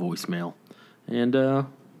 Leave a voicemail. And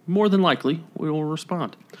more than likely, we will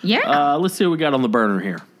respond. Yeah. Let's see what we got on the burner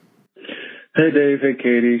here. Hey, Dave. Hey,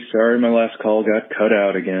 Katie. Sorry my last call got cut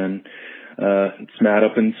out again. It's Matt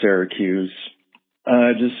up in Syracuse.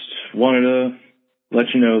 I just wanted to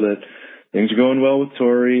let you know that things are going well with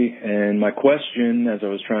Tori. And my question, as I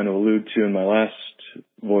was trying to allude to in my last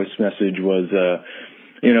voice message, was,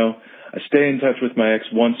 I stay in touch with my ex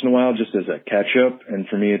once in a while just as a catch-up. And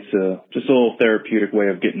for me, it's just a little therapeutic way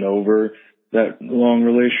of getting over that long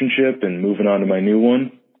relationship and moving on to my new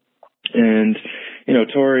one. And,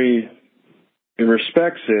 Tori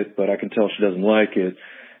respects it, but I can tell she doesn't like it.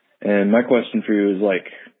 And my question for you is,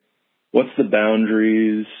 what's the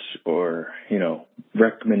boundaries or,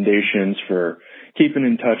 recommendations for keeping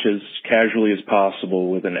in touch as casually as possible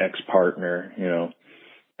with an ex-partner?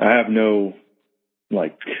 I have no,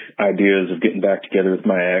 ideas of getting back together with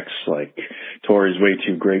my ex. Tori's way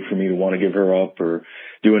too great for me to want to give her up or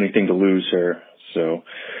do anything to lose her. So,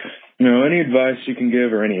 any advice you can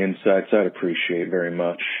give or any insights, I'd appreciate very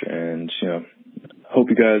much. And, hope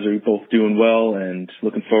you guys are both doing well and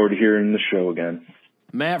looking forward to hearing the show again.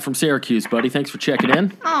 Matt from Syracuse, buddy. Thanks for checking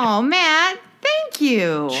in. Oh, Matt. Thank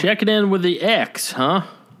you. Checking in with the ex, huh?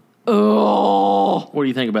 Oh. What do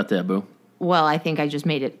you think about that, Boo? Well, I think I just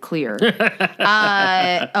made it clear.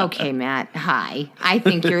 Okay, Matt. Hi. I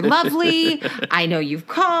think you're lovely. I know you've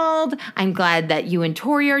called. I'm glad that you and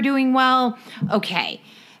Tori are doing well. Okay.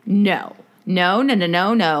 No. No.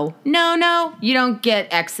 You don't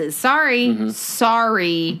get exes. Sorry. Mm-hmm.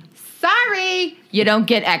 Sorry. You don't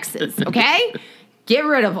get exes, okay? Get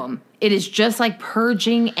rid of them. It is just like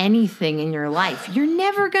purging anything in your life. You're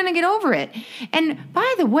never going to get over it. And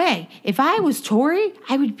by the way, if I was Tori,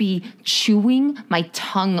 I would be chewing my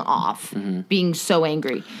tongue off, being so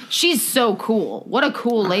angry. She's so cool. What a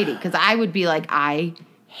cool lady. Because I would be like, I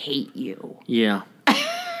hate you. Yeah.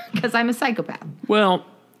 Because I'm a psychopath. Well,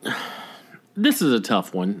 this is a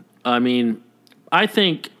tough one. I mean, I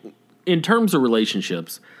think in terms of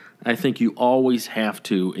relationships, I think you always have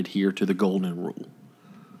to adhere to the golden rule.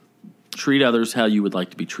 Treat others how you would like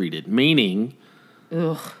to be treated. Meaning,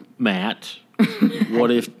 Matt,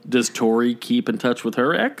 does Tori keep in touch with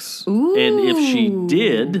her ex? Ooh. And if she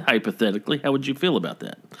did, hypothetically, how would you feel about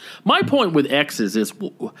that? My point with exes is,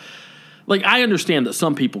 I understand that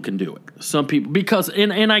some people can do it. Some people, because,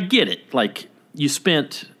 and I get it. You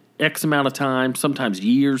spent X amount of time, sometimes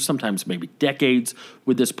years, sometimes maybe decades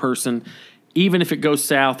with this person. Even if it goes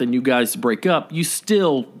south and you guys break up, you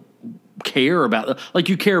still care about,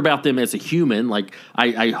 you care about them as a human.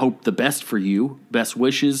 I hope the best for you, best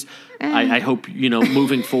wishes. I hope,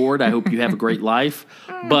 moving forward, I hope you have a great life.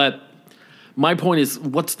 But my point is,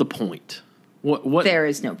 what's the point? What there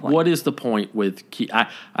is no point. What is the point with,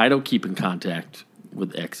 I don't keep in contact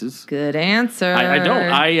with exes. Good answer. I don't.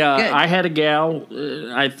 Good. I had a gal.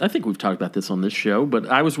 I think we've talked about this on this show, but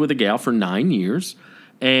I was with a gal for 9 years,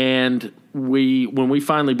 and when we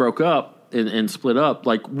finally broke up and split up,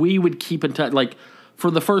 like we would keep in touch. Like for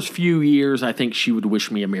the first few years, I think she would wish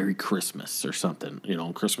me a Merry Christmas or something.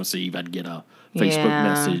 On Christmas Eve, I'd get a Facebook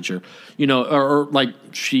message, or or like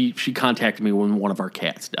she contacted me when one of our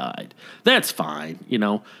cats died. That's fine,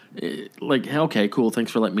 like, okay, cool,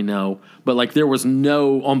 thanks for letting me know. But like there was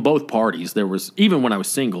no, on both parties, there was, even when I was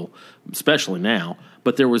single, especially now,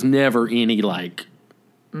 but there was never any like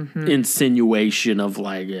insinuation of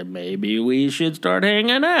like, maybe we should start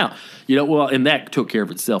hanging out. Well, and that took care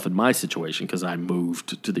of itself in my situation because I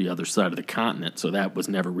moved to the other side of the continent, so that was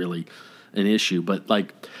never really an issue. But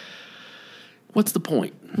like, what's the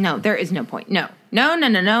point? No, there is no point. No.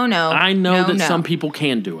 I know that some people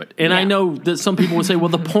can do it. And I know that some people would say, well,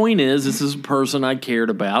 the point is, this is a person I cared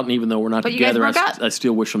about, and even though we're not together, I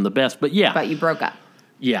still wish them the best. But yeah. But you broke up.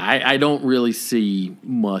 Yeah, I don't really see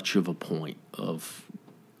much of a point of...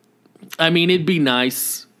 I mean, it'd be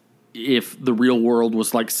nice if the real world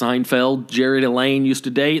was like Seinfeld. Jerry and Elaine used to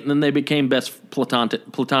date, and then they became best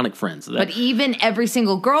platonic friends. But even every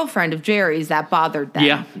single girlfriend of Jerry's, that bothered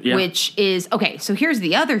them. Yeah. Which is, okay, so here's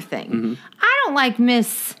the other thing. I don't like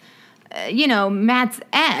Matt's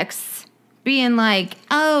ex being like,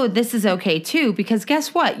 oh, this is okay too, because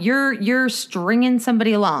guess what? You're stringing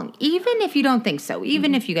somebody along, even if you don't think so.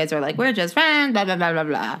 Even if you guys are like, we're just friends, blah, blah, blah, blah,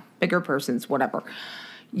 blah, bigger persons, whatever.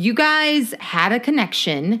 You guys had a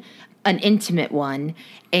connection, an intimate one,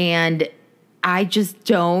 and I just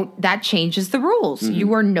don't, that changes the rules.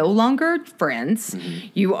 You are no longer friends.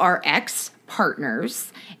 You are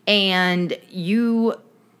ex-partners, and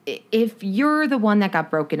if you're the one that got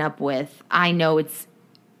broken up with, I know it's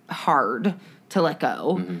hard to let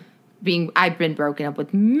go. I've been broken up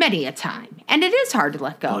with many a time, and it is hard to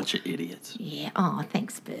let go. Bunch of idiots. Yeah. Oh,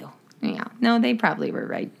 thanks, Boo. Yeah. No, they probably were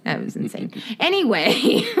right. That was insane.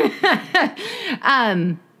 Anyway,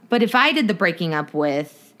 but if I did the breaking up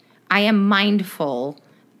with, I am mindful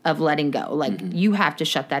of letting go. Like, you have to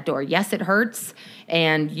shut that door. Yes, it hurts,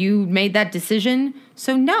 and you made that decision.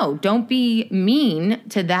 So no, don't be mean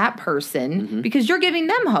to that person because you're giving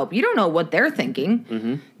them hope. You don't know what they're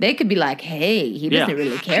thinking. They could be like, hey, he doesn't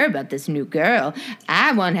really care about this new girl.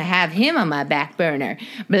 I want to have him on my back burner.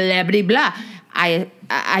 Blah, blah, blah.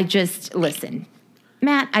 I just, listen,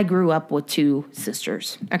 Matt, I grew up with 2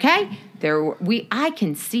 sisters, okay? I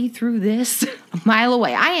can see through this a mile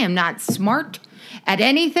away. I am not smart at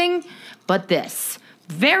anything but this.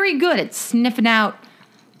 Very good at sniffing out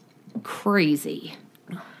crazy.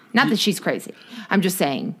 Not that she's crazy. I'm just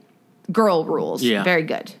saying, girl rules. Yeah. Very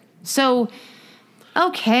good. So,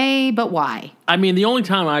 okay, but why? I mean, the only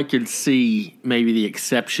time I could see maybe the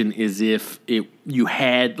exception is if you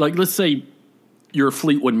had, like, let's say you're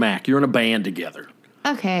Fleetwood Mac. You're in a band together.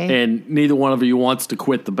 Okay. And neither one of you wants to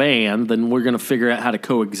quit the band, then we're going to figure out how to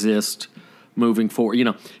coexist moving forward.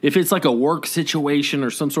 If it's like a work situation or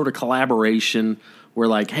some sort of collaboration where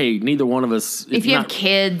like, hey, neither one of us... If you have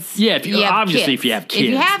kids... Yeah, if you have kids, if you have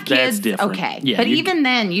kids, that's different. Okay. Yeah, but even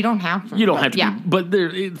then, you don't have to. You don't have to be... But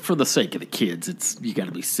for the sake of the kids, you got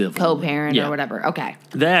to be civil. Co-parent or whatever. Okay.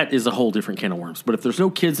 That is a whole different can of worms. But if there's no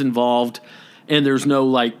kids involved and there's no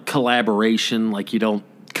like collaboration, like you don't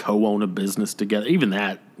co-own a business together, even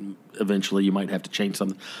that, eventually you might have to change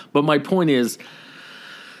something. But my point is...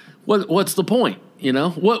 What's the point?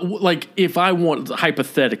 What, like, if I want,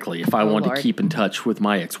 hypothetically, if I want to keep in touch with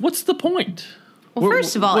my ex, what's the point? Well,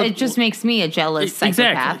 first of all, it just makes me a jealous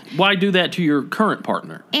psychopath. Exactly. Why do that to your current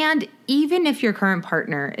partner? And even if your current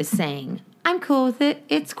partner is saying, I'm cool with it,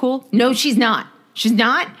 it's cool. No, she's not. She's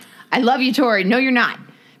not. I love you, Tori. No, you're not.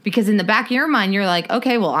 Because in the back of your mind, you're like,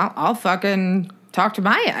 okay, well, I'll fucking talk to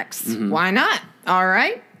my ex. Why not? All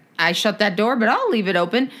right. I shut that door, but I'll leave it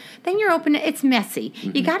open. Then you're open. It's messy.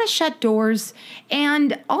 You got to shut doors.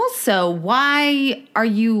 And also,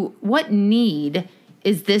 what need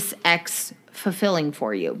is this ex fulfilling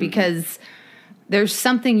for you? Because there's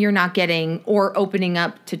something you're not getting or opening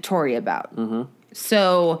up to Tori about.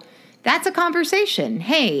 So that's a conversation.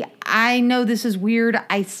 Hey, I know this is weird.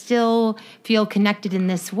 I still feel connected in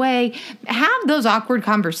this way. Have those awkward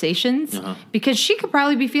conversations because she could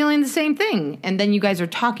probably be feeling the same thing. And then you guys are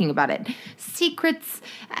talking about it. Secrets,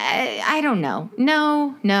 I don't know.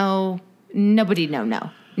 No. Nobody no.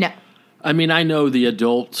 I mean, I know the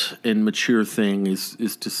adult and mature thing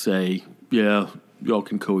is to say, yeah, y'all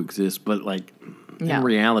can coexist. But like in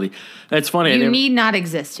reality, that's funny. You need not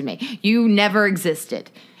exist to me. You never existed.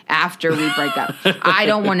 after we break up. I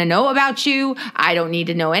don't want to know about you. I don't need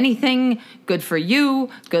to know anything. Good for you.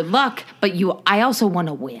 Good luck. But I also want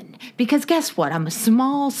to win. Because guess what? I'm a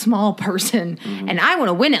small person, and I want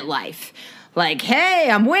to win at life. Like,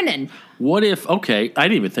 hey, I'm winning. What if, okay, I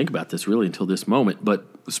didn't even think about this really until this moment, but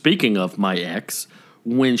speaking of my ex,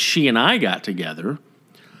 when she and I got together,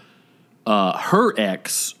 her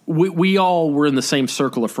ex, we all were in the same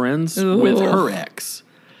circle of friends with her ex.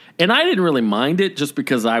 And I didn't really mind it just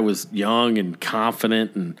because I was young and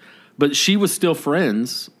confident, but she was still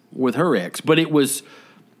friends with her ex. But it was,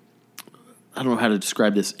 I don't know how to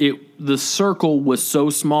describe this. The circle was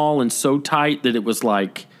so small and so tight that it was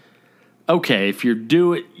like, okay, if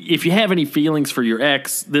you have any feelings for your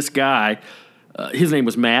ex, this guy, his name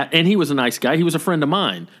was Matt, and he was a nice guy. He was a friend of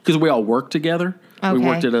mine because we all worked together. Okay. We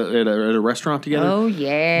worked at a restaurant together. Oh,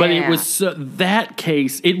 yeah. But it was that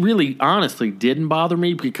case, it really honestly didn't bother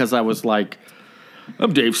me because I was like,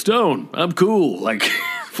 I'm Dave Stone. I'm cool. Like,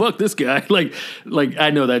 fuck this guy. Like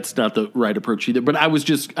I know that's not the right approach either, but I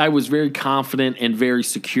was very confident and very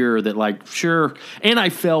secure that, like, sure. And I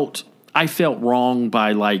felt wrong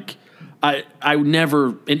by, like, it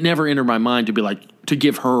never entered my mind to be like, to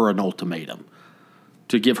give her an ultimatum.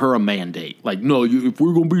 To give her a mandate. Like, no, if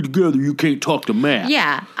we're going to be together, you can't talk to Matt.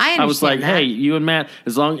 Yeah, I understand. I was like, that. hey, you and Matt,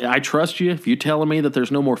 as long I trust you, if you're telling me that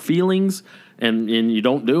there's no more feelings and you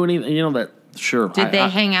don't do anything, that, sure. Did they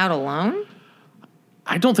hang out alone?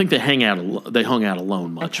 I don't think they hung out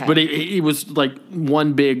alone much. Okay. But it was like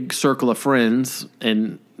one big circle of friends,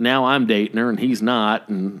 and now I'm dating her and he's not,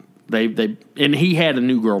 and and he had a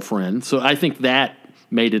new girlfriend, so I think that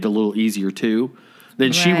made it a little easier too.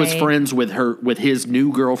 Then she was friends with his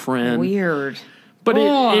new girlfriend. Weird. But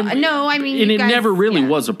no, I mean, and it never really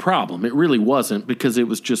was a problem. It really wasn't, because it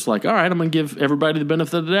was just like, all right, I'm going to give everybody the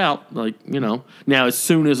benefit of the doubt. Like, now as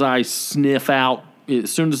soon as I as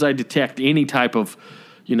soon as I detect any type of,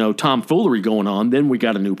 tomfoolery going on, then we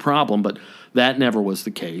got a new problem. But that never was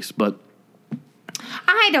the case. But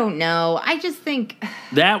I don't know. I just think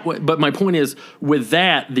but my point is, with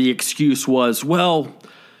that, the excuse was, well,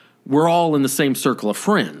 we're all in the same circle of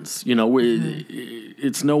friends.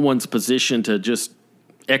 It's no one's position to just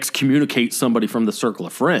excommunicate somebody from the circle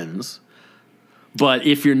of friends. But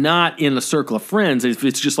if you're not in a circle of friends, if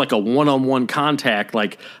it's just like a one-on-one contact,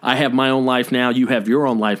 like I have my own life now, you have your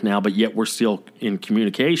own life now, but yet we're still in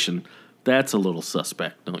communication, that's a little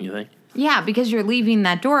suspect, don't you think? Yeah, because you're leaving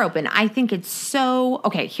that door open. I think it's so...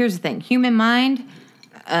 Okay, here's the thing. Human mind...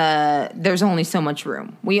 there's only so much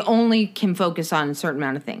room. We only can focus on a certain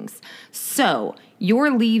amount of things. So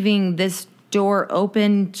you're leaving this door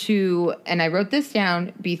open to, and I wrote this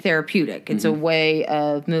down, be therapeutic. It's a way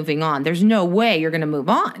of moving on. There's no way you're going to move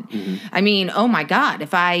on. I mean, oh my God,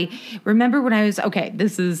 if I remember when I was,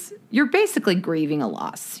 you're basically grieving a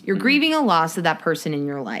loss. You're grieving a loss of that person in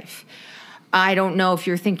your life. I don't know if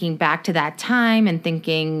you're thinking back to that time and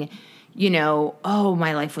thinking, oh,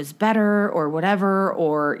 my life was better or whatever,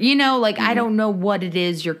 or, I don't know what it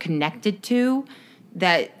is you're connected to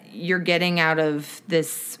that you're getting out of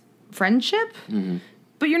this friendship,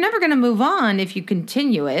 but you're never going to move on if you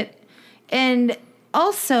continue it. And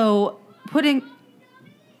also putting,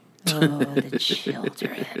 the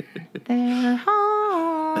children, they're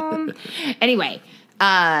home. Anyway,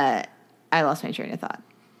 I lost my train of thought.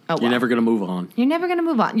 Oh, well. You're never going to move on. You're never going to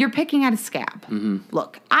move on. You're picking at a scab.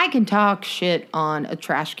 Look, I can talk shit on a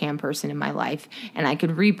trash can person in my life, and I could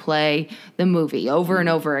replay the movie over and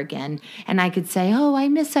over again, and I could say, oh, I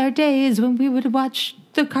miss our days when we would watch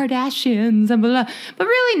the Kardashians and blah, blah. But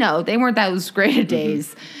really, no, they weren't those great of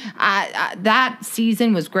days. That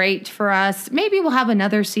season was great for us. Maybe we'll have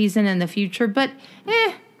another season in the future, but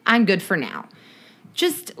I'm good for now.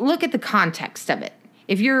 Just look at the context of it.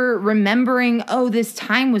 If you're remembering, oh, this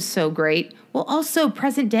time was so great, well, also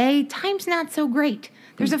present day, time's not so great.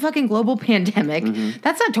 There's a fucking global pandemic.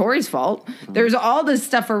 That's not Tori's fault. There's all this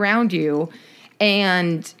stuff around you.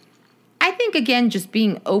 And I think, again, just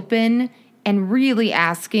being open and really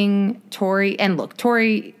asking Tori, and look,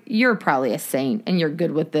 Tori, you're probably a saint and you're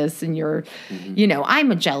good with this, and you're,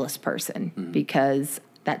 I'm a jealous person because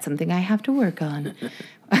that's something I have to work on.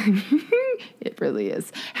 It really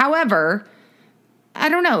is. However, I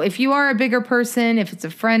don't know. If you are a bigger person, if it's a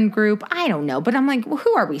friend group, I don't know. But I'm like, well,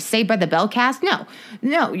 who are we? Saved by the Bell cast?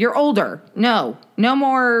 No, you're older. No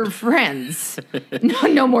more friends.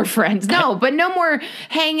 No more friends. No, but no more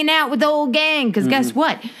hanging out with the old gang. Because guess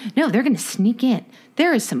what? No, they're going to sneak in.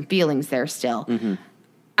 There is some feelings there still.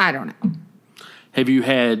 I don't know. Have you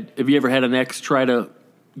ever had an ex try to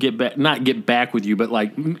get back, not get back with you, but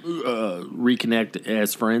like reconnect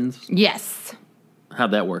as friends? Yes.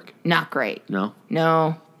 How'd that work? Not great. No?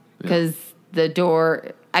 No. because the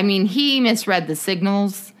door, I mean, he misread the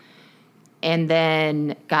signals and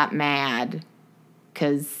then got mad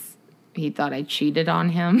because he thought I cheated on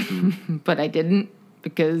him, but I didn't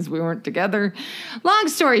because we weren't together. Long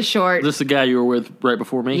story short. This the guy you were with right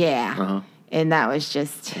before me? Yeah. Uh-huh. And that was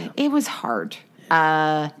just, it was hard.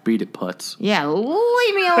 Beat it putts. Yeah,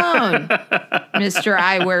 leave me alone, Mr.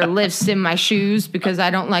 I wear lifts in my shoes because I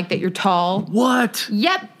don't like that you're tall. What?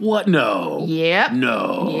 Yep. What? No. Yep.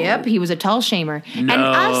 No. Yep. He was a tall shamer. No. And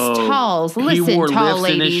us talls, listen, he wore tall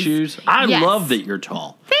lifts ladies. in his shoes. I Yes. love that you're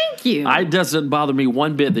tall. Thank you. It doesn't bother me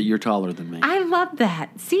one bit that you're taller than me. I love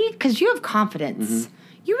that. See, because you have confidence. Mm-hmm.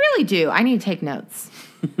 You really do. I need to take notes.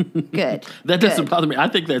 Good. That doesn't Good. bother me. I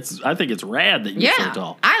think it's rad that you're so Yeah.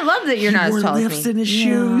 tall. I love that you're not He as tall wore as lifts me. in his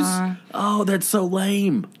shoes. Oh, that's so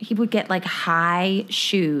lame. He would get like high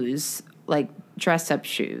shoes, like dress up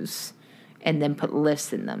shoes, and then put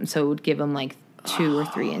lifts in them. So it would give him like 2 or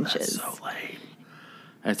 3 inches. That's so lame.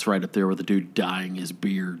 That's right up there with the dude dyeing his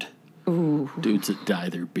beard. Ooh. Dudes that dye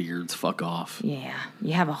their beards, fuck off. Yeah.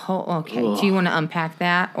 You have a whole. Okay. Ugh. Do you want to unpack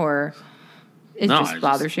that or it No, just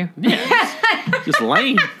bothers you? Yeah, just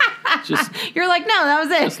lame. Just You're like, no, that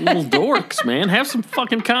was it. just little dorks, man. Have some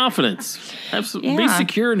fucking confidence. Be Yeah.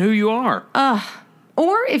 secure in who you are.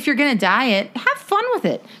 Or if you're going to diet, have fun with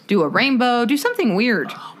it. Do a rainbow. Do something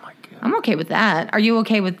weird. Oh my god. I'm okay with that. Are you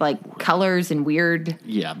okay with like colors and weird?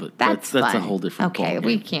 Yeah, but That's that's a fun. whole different Okay, ballgame.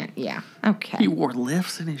 we can't. Yeah. Okay. He wore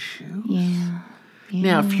lifts in his shoes. Yeah.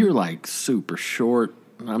 Now, if you're like super short,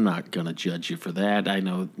 I'm not gonna judge you for that. I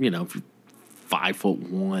know, if you're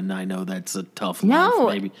 5'1", I know that's a tough life. No.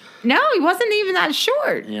 Maybe. No, he wasn't even that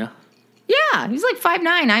short. Yeah. Yeah, he's like 5'9".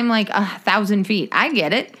 I'm like 1,000 feet. I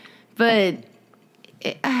get it, but Oh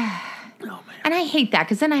man. and I hate that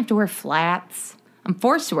because then I have to wear flats. I'm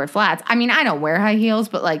forced to wear flats. I mean, I don't wear high heels,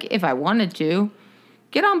 but like if I wanted to,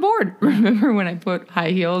 get on board. Remember when I put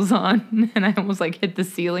high heels on and I almost like hit the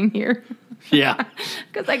ceiling here Yeah.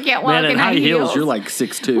 because I can't walk Man, in in high high heels, heels. you're like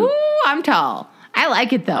 6'2". Ooh, I'm tall. I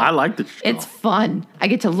like it though. I like that you're It's tall. fun. I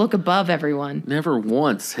get to look above everyone. Never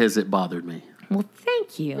once has it bothered me. Well,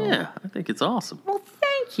 thank you. Yeah, I think it's awesome. Well,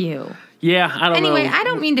 thank you. Yeah, I don't know. Anyway, I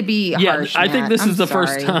don't mean to be Yeah, harsh. I think Matt. this I'm is the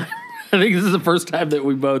first sorry. time. I think this is the first time that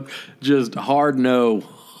we both just hard no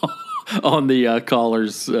on the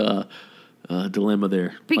caller's dilemma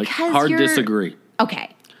there. Because hard you're- disagree. Okay.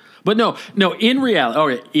 But no. In reality,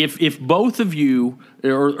 okay, if both of you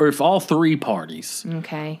or if all three parties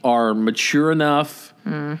Okay. are mature enough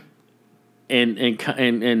and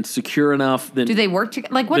secure enough, then Do they work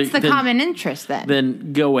together? Like, what's the then- common interest then?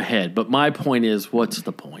 then go ahead. But my point is, what's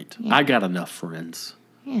the point? Yeah. I got enough friends.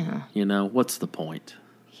 Yeah. What's the point?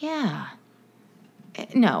 Yeah.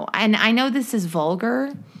 No, and I know this is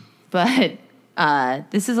vulgar, but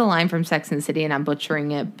this is a line from Sex and the City, and I'm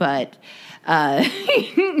butchering it, but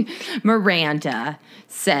Miranda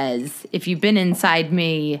says, if you've been inside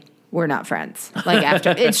me, we're not friends. Like,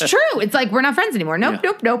 after, it's true. It's like, we're not friends anymore. Nope,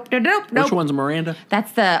 Yeah. nope. Which one's Miranda?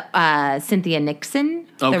 That's the Cynthia Nixon,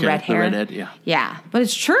 Okay, the red hair. redhead, yeah. Yeah, but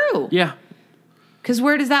it's true. Yeah. Because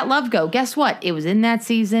where does that love go? Guess what? It was in that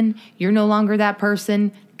season. You're no longer that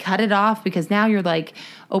person. Cut it off because now you're like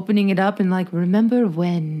opening it up and like, remember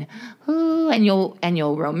when? Ooh, and you'll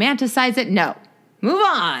romanticize it. No. Move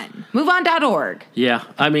on. MoveOn.org. Yeah.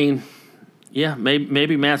 I mean, yeah,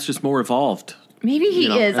 maybe Matt's just more evolved. Maybe he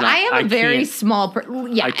is. and I am a very can't small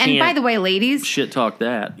yeah, and by can't the way, ladies, shit talk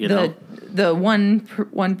that, the one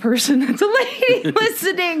person that's a lady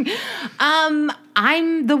listening,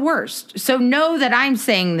 I'm the worst. So know that I'm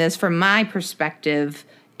saying this from my perspective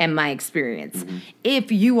and my experience. Mm-hmm.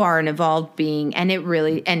 If you are an evolved being and it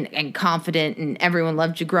really and confident and everyone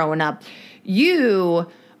loved you growing up, you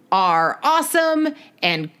are awesome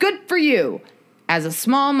and good for you. As a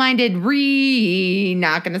small-minded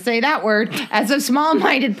not going to say that word, as a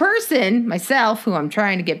small-minded person, myself, who I'm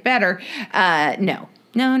trying to get better, no.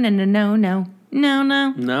 No. No?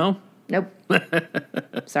 Nope.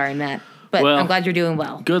 Sorry, Matt. But Well, I'm glad you're doing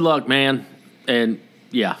well. Good luck, man. And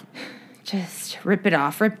yeah. Just rip it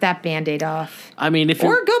off. Rip that Band-Aid off. I mean, if Or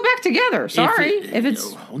you're, go back together. Sorry. If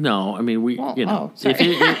it's... no, I mean, Well, sorry.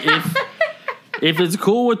 if it's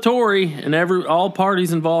cool with Tori and all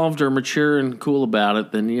parties involved are mature and cool about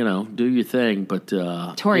it, then do your thing. But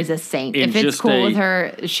Tori's a saint. in If it's just cool with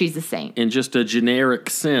her, she's a saint. in just a generic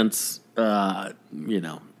sense,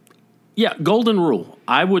 yeah, golden rule.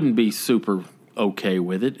 I wouldn't be super okay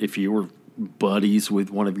with it if you were buddies with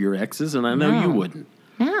one of your exes, and I know you No. wouldn't.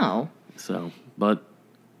 No. So, but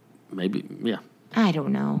maybe, yeah. I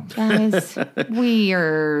don't know. Guys, we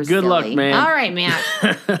are Good luck, silly. man. All right, Matt.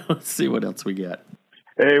 Let's see what else we got.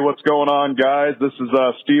 Hey, what's going on, guys? This is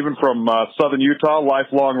Steven from Southern Utah,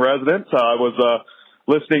 lifelong resident. I was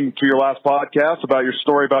listening to your last podcast about your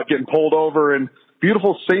story about getting pulled over in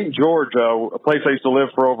beautiful St. George, a place I used to live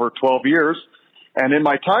for over 12 years. And in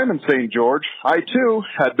my time in St. George, I, too,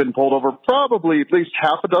 had been pulled over probably at least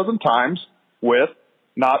half a dozen times with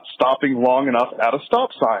not stopping long enough at a stop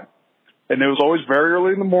sign. And it was always very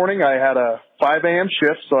early in the morning. I had a 5 a.m.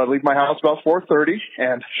 shift, so I'd leave my house about 4:30.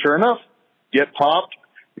 And sure enough, get popped.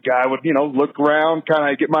 The guy would, look around, kind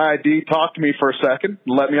of get my ID, talk to me for a second,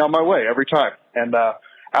 and let me on my way every time. And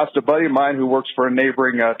asked a buddy of mine who works for a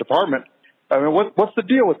neighboring department, I mean, what's the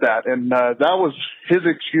deal with that? And that was his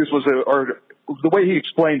excuse or the way he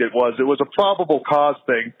explained it was a probable cause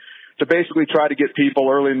thing to basically try to get people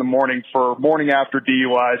early in the morning for morning after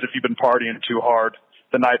DUIs if you've been partying too hard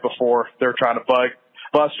the night before. They're trying to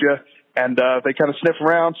bust you, and they kind of sniff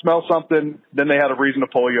around, smell something, then they had a reason to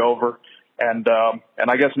pull you over. And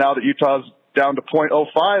I guess now that Utah's down to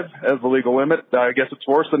 .05 as the legal limit, I guess it's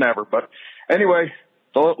worse than ever. But anyway,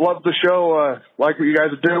 love the show, like what you guys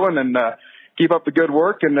are doing, and keep up the good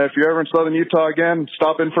work. And if you're ever in Southern Utah again,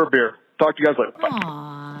 stop in for a beer. Talk to you guys later. Bye.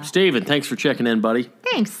 Aww. Steven, thanks for checking in, buddy.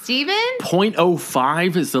 Thanks, Steven.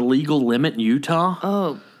 .05 is the legal limit in Utah?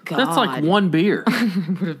 Oh, God. That's like one beer.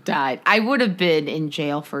 I would have died. I would have been in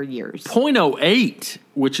jail for years. .08,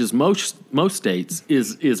 which is most states,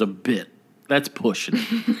 is a bit. That's pushing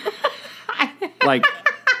it. Like,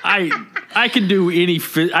 I can do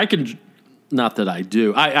I can, not that I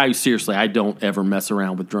do. I seriously, I don't ever mess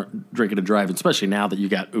around with drinking and driving, especially now that you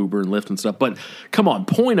got Uber and Lyft and stuff. But come on,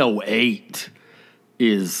 .08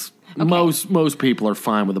 is, okay. Most people are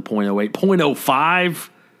fine with a .08. .05,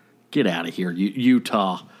 get out of here,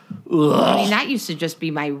 Utah. Ugh. I mean, that used to just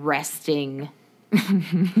be my resting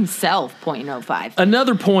self, .05.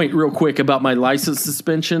 Another point real quick about my license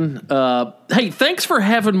suspension. Hey, thanks for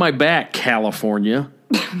having my back, California.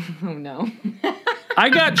 Oh, no. I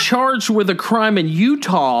got charged with a crime in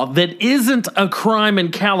Utah that isn't a crime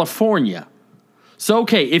in California. So,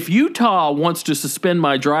 okay, if Utah wants to suspend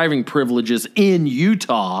my driving privileges in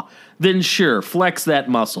Utah, then sure, flex that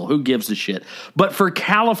muscle. Who gives a shit? But for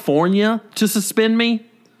California to suspend me,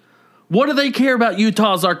 what do they care about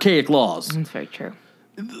Utah's archaic laws? That's very true.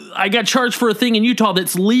 I got charged for a thing in Utah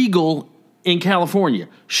that's legal in California.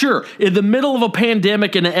 Sure, in the middle of a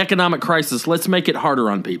pandemic and an economic crisis, let's make it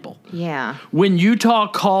harder on people. Yeah. When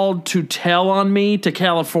Utah called to tell on me to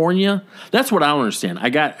California, that's what I don't understand. I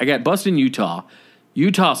got busted in Utah.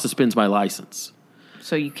 Utah suspends my license.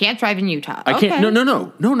 So you can't drive in Utah. I can't. Okay.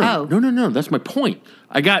 No. That's my point.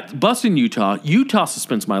 I got busted in Utah. Utah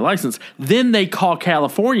suspends my license. Then they call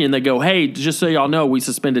California and they go, "Hey, just so y'all know, we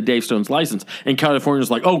suspended Dave Stone's license." And California's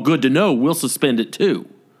like, "Oh, good to know. We'll suspend it too."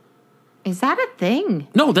 Is that a thing?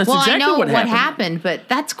 No, that's exactly I know what happened. But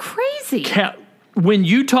that's crazy. When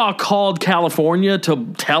Utah called California to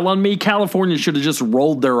tell on me, California should have just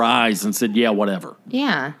rolled their eyes and said, "Yeah, whatever."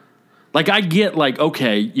 Yeah. Like, I get, like,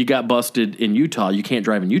 okay, you got busted in Utah. You can't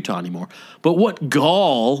drive in Utah anymore. But what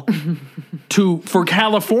gall for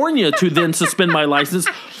California to then suspend my license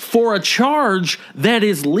for a charge that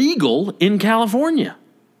is legal in California?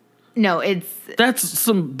 No, That's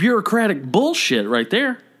some bureaucratic bullshit right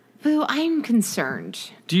there. Boo, I'm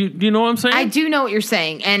concerned. Do you know what I'm saying? I do know what you're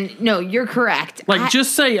saying. And, no, you're correct. Like,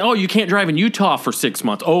 just say, oh, you can't drive in Utah for 6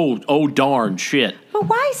 months. Oh, darn, shit. But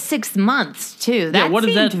why 6 months, too? That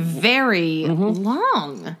seemed very Mm-hmm.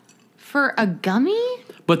 long. For a gummy?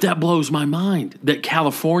 But that blows my mind that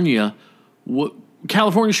California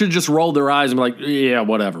should have just rolled their eyes and be like, yeah,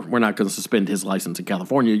 whatever. We're not going to suspend his license in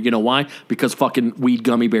California. You know why? Because fucking weed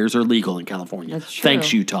gummy bears are legal in California. That's true.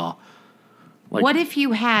 Thanks, Utah. Like, what if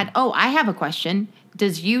you had... Oh, I have a question.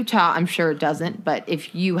 Does Utah... I'm sure it doesn't, but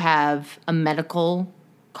if you have a medical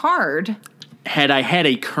card... Had I had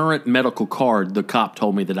a current medical card, the cop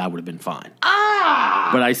told me that I would have been fine.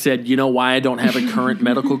 But I said, you know why I don't have a current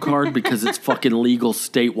medical card? Because it's fucking legal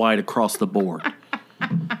statewide across the board.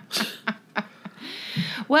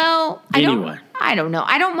 Well, anyway. I don't know.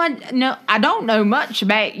 I don't know much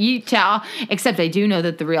about Utah, except I do know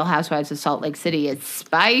that the Real Housewives of Salt Lake City is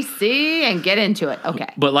spicy, and get into it. Okay.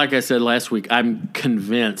 But like I said last week, I'm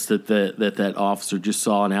convinced that that officer just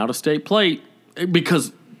saw an out-of-state plate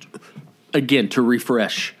because, again, to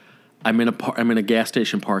refresh, I'm in a gas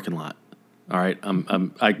station parking lot. All right,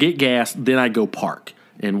 I get gas, then I go park,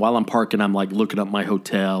 and while I'm parking, I'm like looking up my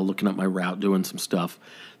hotel, looking up my route, doing some stuff.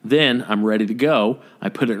 Then I'm ready to go. I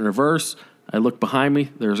put it in reverse. I look behind me.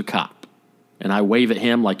 There's a cop. And I wave at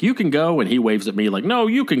him like, you can go. And he waves at me like, no,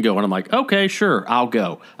 you can go. And I'm like, okay, sure, I'll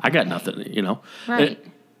go. I got nothing, Right.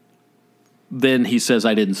 then he says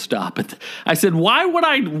I didn't stop it. I said, why would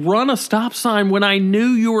I run a stop sign when I knew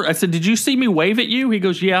you were... I said, did you see me wave at you? He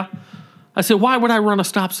goes, yeah. I said, why would I run a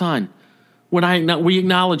stop sign when we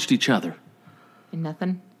acknowledged each other?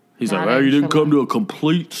 Nothing? He's like, well, you didn't come to a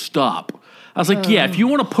complete stop. I was like, yeah, if you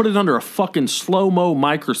want to put it under a fucking slow-mo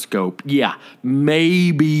microscope, yeah,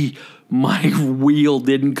 maybe my wheel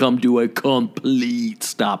didn't come to a complete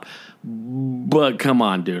stop. But come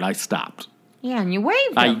on, dude, I stopped. Yeah, and you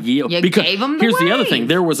waved him. I yielded. You because gave him the here's wave. the other thing.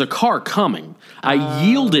 There was a car coming. I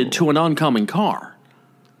yielded to an oncoming car.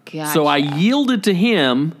 Gotcha. So I yielded to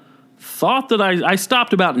him, thought that I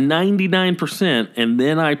stopped about 99%, and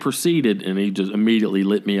then I proceeded, and he just immediately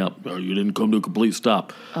lit me up. Oh, you didn't come to a complete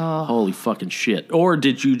stop. Holy fucking shit. Or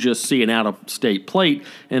did you just see an out-of-state plate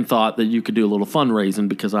and thought that you could do a little fundraising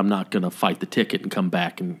because I'm not going to fight the ticket and come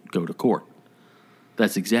back and go to court?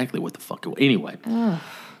 That's exactly what the fuck it was. Anyway.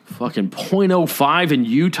 Fucking .05 in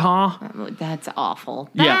Utah. That's awful.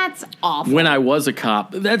 Yeah. That's awful. When I was a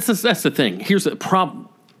cop, that's the thing. Here's the problem.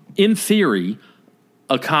 In theory,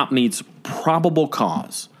 a cop needs probable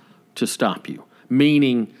cause to stop you,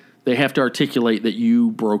 meaning they have to articulate that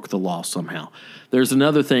you broke the law somehow. There's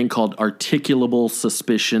another thing called articulable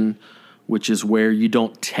suspicion, which is where you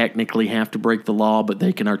don't technically have to break the law, but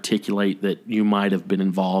they can articulate that you might have been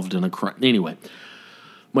involved in a crime. Anyway,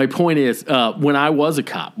 my point is, when I was a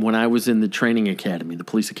cop, when I was in the training academy, the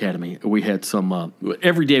police academy, we had some,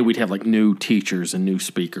 every day we'd have like new teachers and new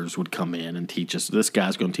speakers would come in and teach us. This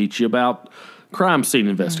guy's going to teach you about crime scene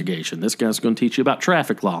investigation. This guy's going to teach you about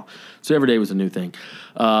traffic law. So every day was a new thing.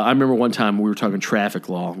 I remember one time we were talking traffic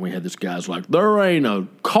law, and we had this guy's like, there ain't a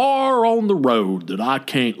car on the road that I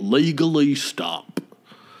can't legally stop.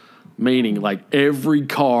 Meaning, like, every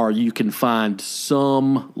car you can find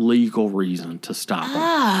some legal reason to stop them.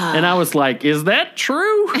 And I was like, is that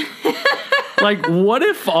true? Like, what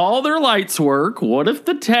if all their lights work? What if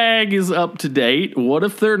the tag is up to date? What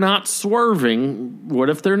if they're not swerving? What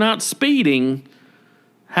if they're not speeding?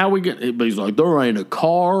 How we get? But he's like, there ain't a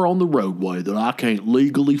car on the roadway that I can't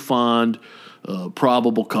legally find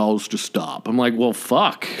probable cause to stop. I'm like, well,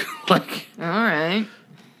 fuck. Like, all right.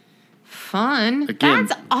 Fun. Again,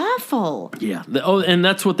 that's awful. Yeah. And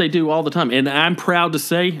that's what they do all the time. And I'm proud to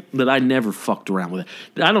say that I never fucked around with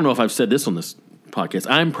it. I don't know if I've said this on this podcast.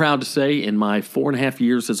 I'm proud to say in my 4.5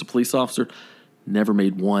 years as a police officer, never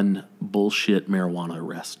made one bullshit marijuana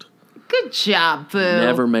arrest. Good job, Boo.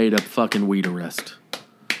 Never made a fucking weed arrest.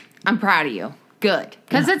 I'm proud of you. Good.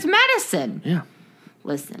 Because it's medicine. Yeah.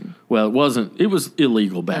 Listen. Well, it wasn't. It was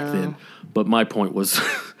illegal back then. But my point was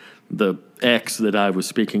the ex that I was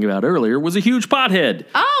speaking about earlier was a huge pothead.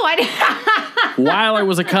 Oh, I didn't. While I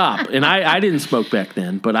was a cop. And I didn't smoke back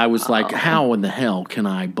then, but I was like, how in the hell can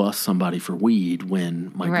I bust somebody for weed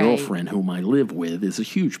when my girlfriend, whom I live with, is a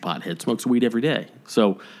huge pothead, smokes weed every day?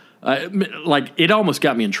 So, like, it almost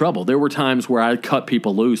got me in trouble. There were times where I cut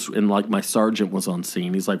people loose and, like, my sergeant was on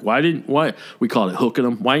scene. He's like, why? We called it hooking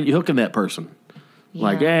them. Why aren't you hooking that person? Yeah.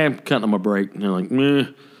 Like, I'm cutting them a break. And they're like, meh.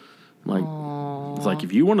 Like, it's like,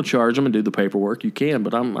 if you want to charge them and do the paperwork, you can,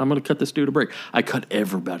 but I'm going to cut this dude a break. I cut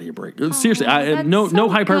everybody a break. Seriously, no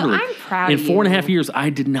hyperbole. I'm proud In of 4.5 years, I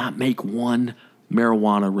did not make one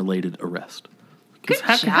marijuana-related arrest.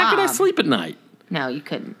 How could I sleep at night? No, you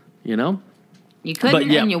couldn't. You know? You couldn't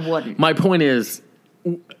and you wouldn't. My point is,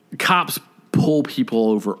 cops pull people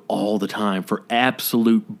over all the time for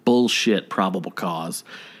absolute bullshit probable cause.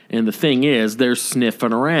 And the thing is, they're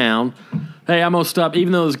sniffing around. Hey, I'm going to stop.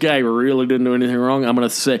 Even though this guy really didn't do anything wrong, I'm going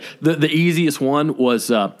to say the easiest one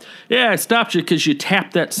was, I stopped you because you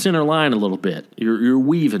tapped that center line a little bit. You're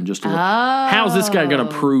weaving just a little. How's this guy going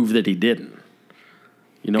to prove that he didn't?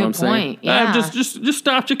 You know what I'm saying? Yeah. Just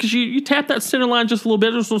stopped you because you tapped that center line just a little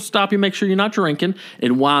bit. Just will stop you, make sure you're not drinking.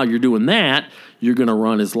 And while you're doing that, you're going to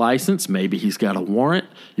run his license. Maybe he's got a warrant.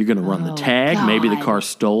 You're going to run the tag. God. Maybe the car's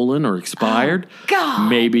stolen or expired. God.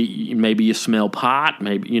 Maybe you smell pot.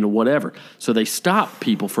 Maybe, whatever. So they stop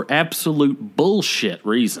people for absolute bullshit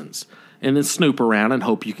reasons and then snoop around and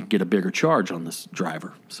hope you can get a bigger charge on this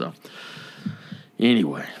driver. So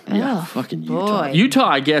anyway, fucking Utah. Boy. Utah,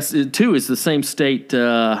 I guess, too, is the same state.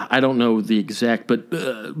 I don't know the exact, but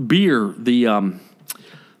beer. The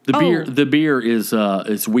beer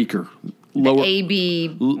is weaker. Lower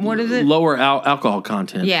AB, what is it? Lower alcohol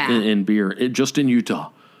content in beer, just in Utah.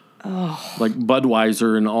 Oh. Like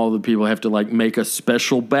Budweiser and all the people have to like make a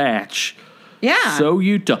special batch. Yeah. So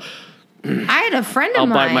Utah. I had a friend of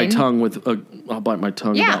mine. I'll bite my tongue about Mormons.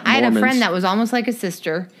 I had a friend that was almost like a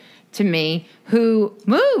sister to me who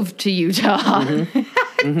moved to Utah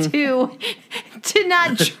to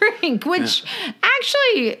not drink, which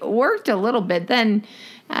actually worked a little bit. Then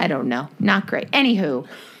I don't know. Not great. Anywho.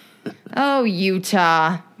 Oh,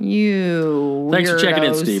 Utah. You Thanks for checking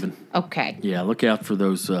in, weirdos. Stephen. Okay. Yeah, look out for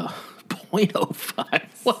those 0.05.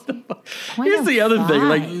 What the fuck? Here's the other thing,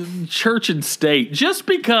 like church and state. Just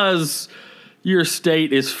because your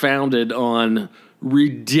state is founded on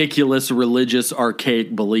ridiculous religious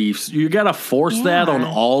archaic beliefs, you got to force that on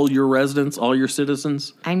all your residents, all your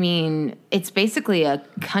citizens? I mean, it's basically a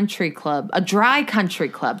country club, a dry country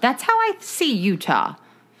club. That's how I see Utah.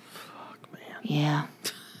 Fuck, man. Yeah.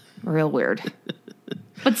 Real weird.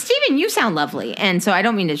 But, Steven, you sound lovely, and so I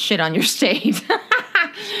don't mean to shit on your state.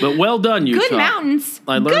 But well done, Utah. Good mountains.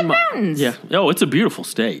 Good mountains. Yeah. Oh, it's a beautiful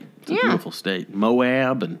state. It's a Yeah. beautiful state.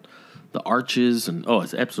 Moab and the arches, and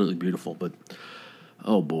it's absolutely beautiful. But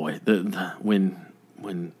oh boy,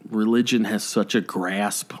 when religion has such a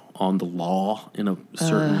grasp on the law in a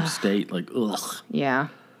certain state, like ugh. Yeah.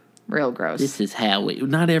 Real gross. This is how we.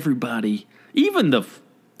 Not everybody. Even the.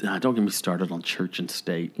 Don't get me started on church and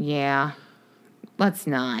state. Yeah. Let's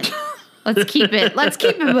not. Let's keep it. Let's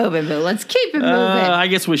keep it moving, boo. Let's keep it moving. I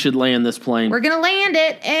guess we should land this plane. We're gonna land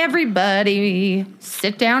it. Everybody,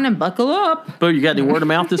 sit down and buckle up. Boo, you got any word of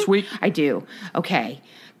mouth this week? I do. Okay,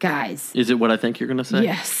 guys. Is it what I think you're going to say?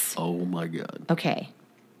 Yes. Oh my God. Okay.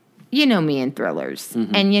 You know me in thrillers,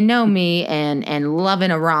 Mm-hmm. and you know me and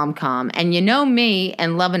loving a rom-com, and you know me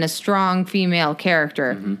and loving a strong female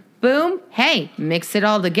character. Mm-hmm. Boom. Hey, mix it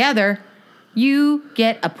all together. You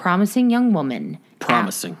get a promising young woman.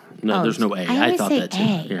 Promising. No, there's no A. I always thought say that too.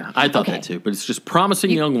 A. Yeah, I thought Okay. that too. But it's just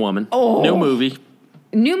promising young woman. New movie.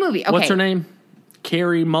 New movie. Okay. What's her name?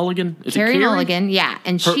 Carrie Mulligan. Is it Carrie Mulligan. Yeah,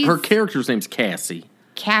 and she's Her character's name's Cassie.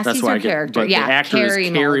 Cassie's That's why her I get- character. but the Yeah, actor is Carrie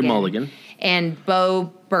Carrie Mulligan. Mulligan. And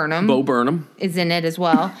Bo Burnham. Bo Burnham. is in it as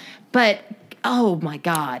well. But oh my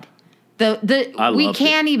God, I we loved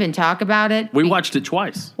can't even talk about it. We watched it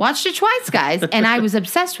twice. Watched it twice, guys, and I was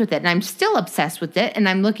obsessed with it, and I'm still obsessed with it. And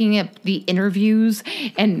I'm looking at the interviews,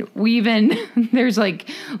 and we even there's like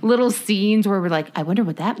little scenes where we're like, I wonder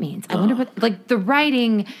what that means. I wonder what like the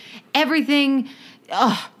writing, everything.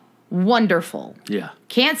 Oh, wonderful. Yeah.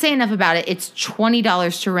 Can't say enough about it. It's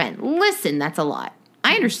 $20 to rent. Listen, that's a lot.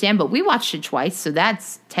 I understand, but we watched it twice, so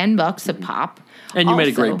that's $10 a pop. And you made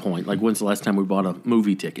a great Also, point. Like, when's the last time we bought a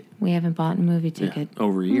movie ticket? We haven't bought a movie ticket.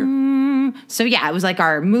 Over a year. So yeah, it was like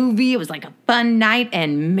our movie. It was like a fun night,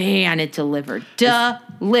 and man, it delivered.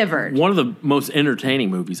 Delivered. One of the most entertaining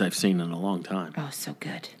movies I've seen in a long time. Oh, so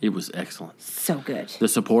good. It was excellent. So good. The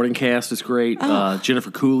supporting cast is great.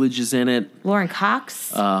 Jennifer Coolidge is in it. Lauren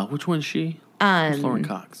Cox Which one is she? Who's Lauren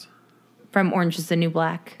Cox. from Orange is the New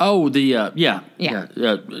Black. Oh, the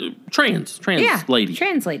trans Yeah, lady.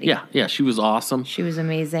 trans lady. Yeah, she was awesome. She was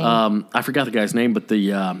amazing. I forgot the guy's name, but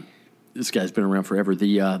this guy's been around forever.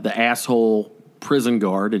 The asshole prison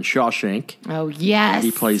guard in Shawshank. oh, yes. He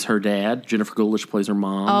plays her dad. Jennifer Coolidge plays her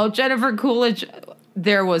mom. Oh, Jennifer Coolidge.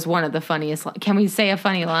 There was one of the funniest. Can we say a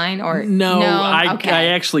funny line or No, Okay. I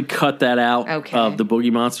actually cut that out Okay. of the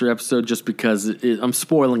Boogie Monster episode just because I'm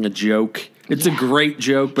spoiling a joke. It's a great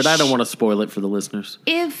joke, but I don't want to spoil it for the listeners.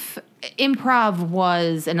 If improv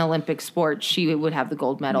was an Olympic sport, she would have the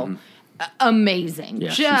gold medal. Amazing. Yeah,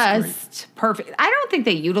 she's Just perfect. I don't think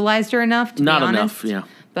they utilized her enough, to Not be enough, honest. yeah.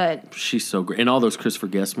 But, She's so great. And all those Christopher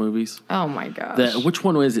Guest movies. oh my gosh. Which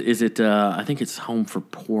one was it? Is it, I think it's Home for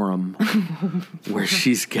Purim, where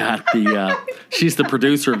she's got she's the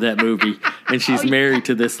producer of that movie, and she's married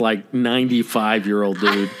to this, like, 95-year-old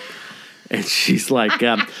dude. And she's like,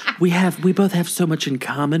 we both have so much in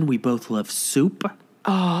common. We both love soup.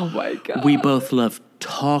 Oh my God. We both love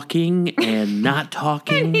talking and not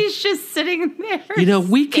talking. And he's just sitting there. You know,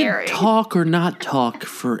 we can staring. talk or not talk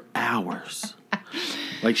for hours.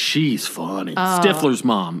 Like, she's funny. Stifler's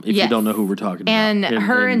mom, if you Yes. don't know who we're talking And about.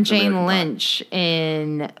 her and Jane American Pie. Lynch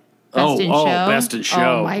in Best in Show. Best in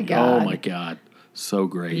Show. Oh my God. Oh my God. So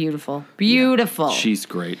great. Beautiful. Beautiful. She's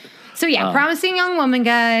great. So yeah, promising young woman,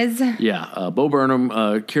 guys. Yeah. Bo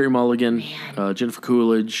Burnham, Carrie Mulligan, Jennifer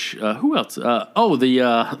Coolidge. Who else?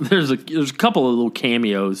 There's a couple of little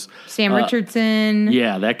cameos. Sam Richardson.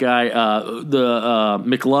 Yeah, that guy. The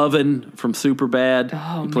McLovin from Superbad.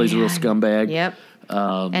 Oh, he plays a real man. scumbag. Yep.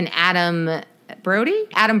 And Adam Brody?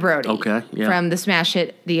 Adam Brody. Okay, yeah. From the smash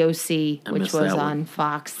hit The OC, which missed was that one. on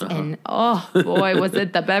Fox. And oh boy, was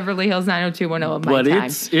it the Beverly Hills 90210 of my But time.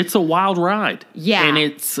 it's a wild ride. Yeah. And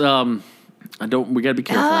it's we gotta be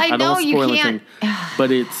careful. I don't know, want to you spoil can't- anything.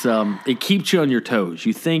 But it's it keeps you on your toes.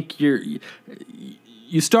 You think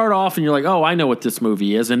you start off and you're like, oh, I know what this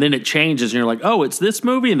movie is, and then it changes and you're like, oh, it's this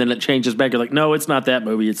movie, and then it changes back. You're like, no, it's not that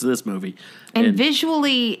movie, it's this movie. And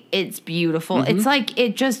visually, it's beautiful. Mm-hmm. It's like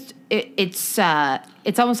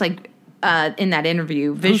it's almost like in that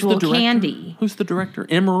interview. Visual Candy. Who's the director?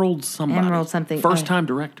 Emerald somebody. Emerald something. First-time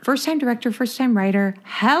director. First-time director, first-time writer.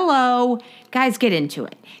 Hello. Guys, get into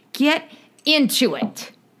it. Get into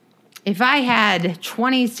it. If I had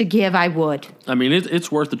 20s to give, I would. I mean,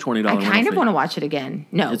 it's worth the $20 I kind of fee. want to watch it again.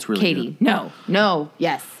 No, It's really Katie. good. No,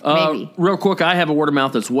 yes, maybe. Real quick, I have a word of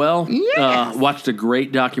mouth as well. Yes. Watched a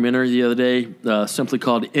great documentary the other day, simply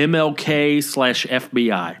called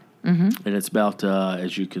MLK/FBI. Mm-hmm. And it's about,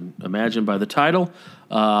 as you can imagine by the title,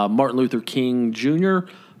 Martin Luther King Jr.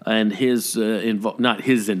 and his, not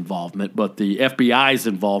his involvement, but the FBI's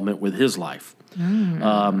involvement with his life.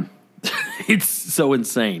 It's so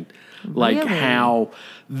insane. Like Really? how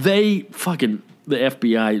they fucking, the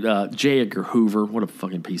FBI, J. Edgar Hoover, what a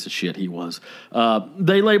fucking piece of shit he was.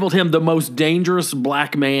 They labeled him the most dangerous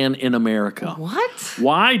black man in America. What?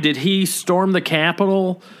 Why? Did he storm the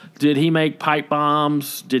Capitol? Did he make pipe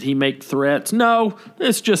bombs? Did he make threats? No,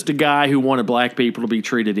 it's just a guy who wanted black people to be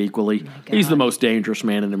treated equally. He's the most dangerous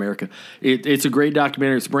man in America. It's a great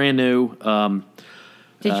documentary. It's brand new.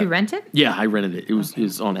 Did you rent it? Yeah, I rented it. It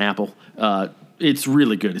was on Apple. It's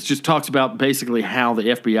really good. It just talks about basically how the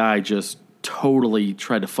FBI just totally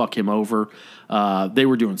tried to fuck him over. They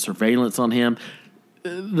were doing surveillance on him.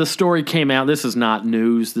 The story came out. This is not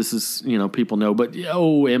news. This is, people know. But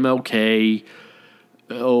MLK.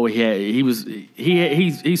 Oh, yeah,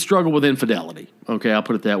 he struggled with infidelity. Okay, I'll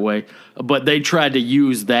put it that way. But they tried to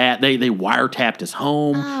use that. They wiretapped his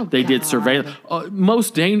home. Oh, they did God. surveillance.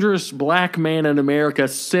 Most dangerous black man in America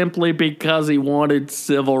simply because he wanted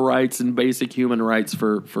civil rights and basic human rights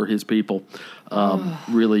for his people.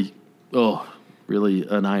 Really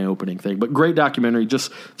an eye-opening thing. But great documentary,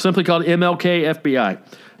 just simply called MLK FBI.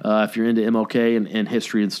 If you're into MLK and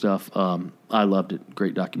history and stuff, I loved it.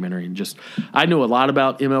 Great documentary. And I knew a lot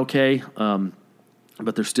about MLK,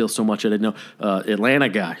 but there's still so much I didn't know. Atlanta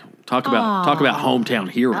guy. Talk about hometown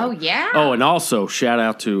hero. Oh, yeah? Oh, and also shout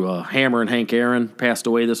out to Hammer and Hank Aaron, passed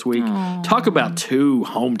away this week. Talk about two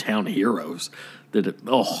hometown heroes.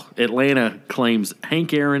 Atlanta claims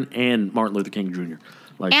Hank Aaron and Martin Luther King Jr.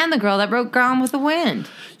 And the girl that wrote Gone with the Wind.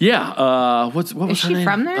 Yeah. What was Is her she name?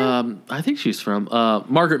 from there? I think she's from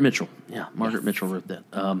Margaret Mitchell. Yeah, Margaret Mitchell wrote that.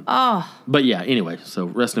 Oh. But yeah, anyway, so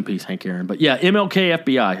rest in peace, Hank Aaron. But yeah, MLK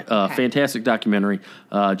FBI, fantastic documentary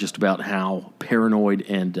just about how paranoid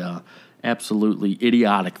and absolutely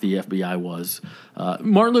idiotic the FBI was.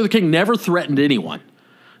 Martin Luther King never threatened anyone.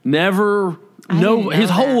 Never.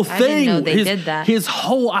 His whole thing. I didn't know they did that. His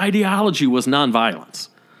whole ideology was nonviolence.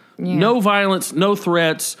 Yeah. No violence, no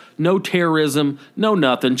threats, no terrorism, no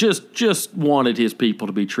nothing. Just wanted his people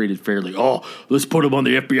to be treated fairly. Oh, let's put him on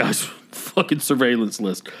the FBI's fucking surveillance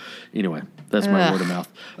list. Anyway, that's my word of mouth.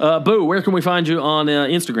 Boo, where can we find you on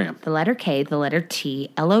Instagram? The letter K, the letter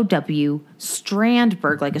T, LOW,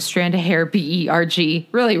 Strandberg, like a strand of hair, BERG.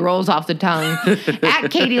 Really rolls off the tongue.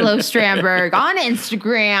 At Katie Lowe Strandberg on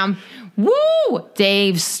Instagram. Woo!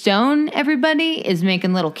 Dave Stone, everybody, is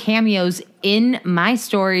making little cameos in my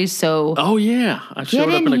stories. So yeah, I showed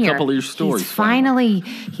up in a couple of your stories. He's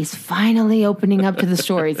finally opening up to the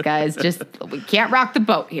stories, guys. We can't rock the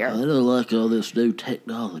boat here. I don't like all this new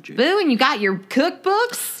technology. Boo! And you got your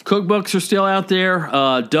cookbooks. Cookbooks are still out there.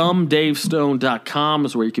 DumbDaveStone.com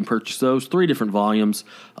is where you can purchase those. 3 different volumes.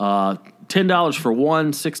 $10 for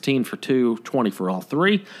one, $16 for two, $20 for all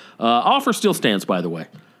 3. Offer still stands, by the way.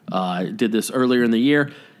 I did this earlier in the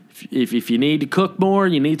year. If you need to cook more,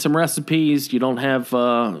 you need some recipes, you don't have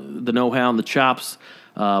the know-how and the chops,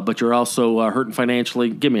 but you're also hurting financially,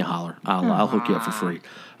 give me a holler. I'll hook you up for free.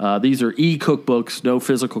 These are e-cookbooks, no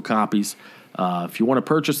physical copies. If you want to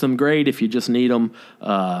purchase them, great. If you just need them,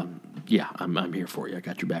 I'm here for you. I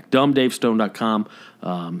got your back.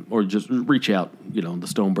 DumbDaveStone.com, or just reach out, the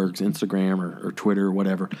Stonebergs Instagram or Twitter or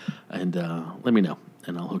whatever, and let me know.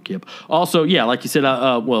 And I'll hook you up. Also, like you said,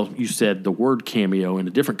 you said the word cameo in a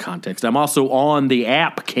different context. I'm also on the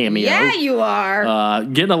app Cameo. Yeah, you are.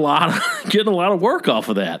 Getting a lot of work off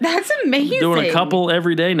of that. That's amazing. Doing a couple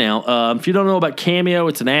every day now. If you don't know about Cameo,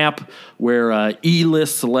 it's an app where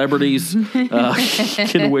E-list celebrities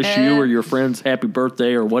can wish you or your friends happy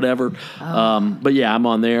birthday or whatever. But yeah, I'm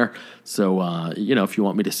on there. So, if you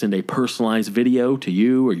want me to send a personalized video to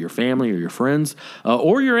you or your family or your friends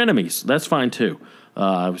or your enemies, that's fine too.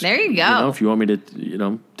 There you go. If you want me to,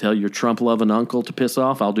 tell your Trump-loving uncle to piss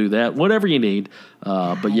off, I'll do that. Whatever you need.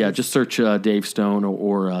 But yeah, just search Dave Stone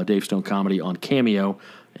or Dave Stone Comedy on Cameo,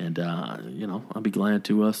 and I'll be glad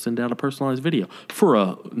to send out a personalized video for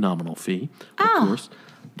a nominal fee, of course.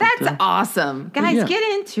 That's awesome, guys. Get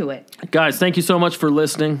into it. Guys, thank you so much for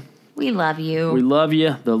listening. We love you. We love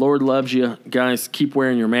you. The Lord loves you. Guys, keep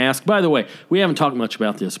wearing your mask. By the way, we haven't talked much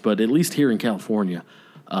about this, but at least here in California,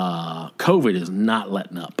 COVID is not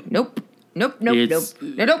letting up. Nope.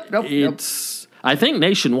 I think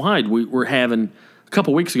nationwide we're having, a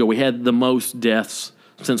couple weeks ago, we had the most deaths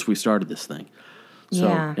since we started this thing. So,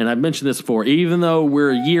 Yeah. And I've mentioned this before, even though we're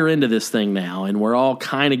a year into this thing now and we're all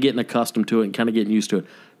kind of getting accustomed to it and kind of getting used to it,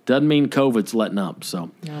 doesn't mean COVID's letting up. So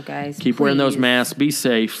No, guys. keep wearing those please. masks. Be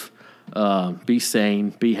safe. Be sane.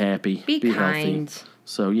 Be happy. Be healthy. kind.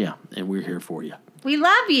 So, yeah, and we're here for you. We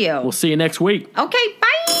love you. We'll see you next week. Okay, bye.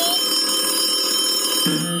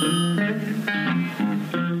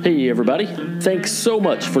 Hey, everybody. Thanks so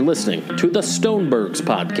much for listening to the Stonebergs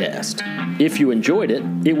podcast. If you enjoyed it,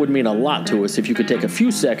 it would mean a lot to us if you could take a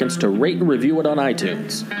few seconds to rate and review it on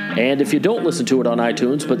iTunes. And if you don't listen to it on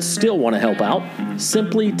iTunes but still want to help out,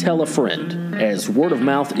 simply tell a friend, as word of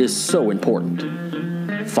mouth is so important.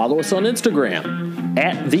 Follow us on Instagram,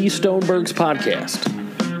 @The Stonebergs Podcast.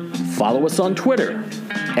 Follow us on Twitter,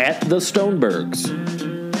 @The Stonebergs.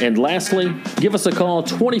 And lastly, give us a call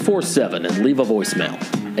 24/7 and leave a voicemail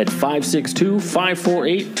at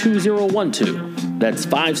 562-548-2012. That's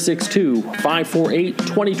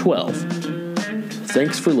 562-548-2012.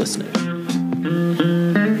 Thanks for listening.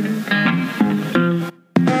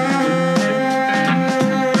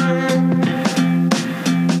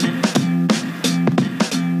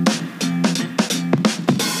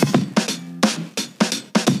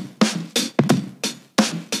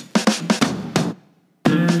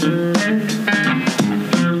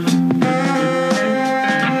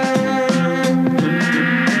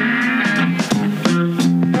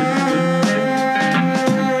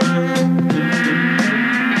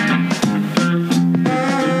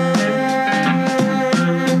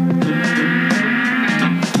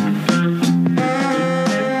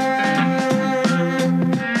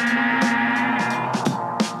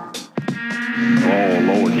 Oh,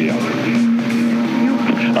 Lord, yeah.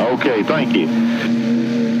 Okay, thank you.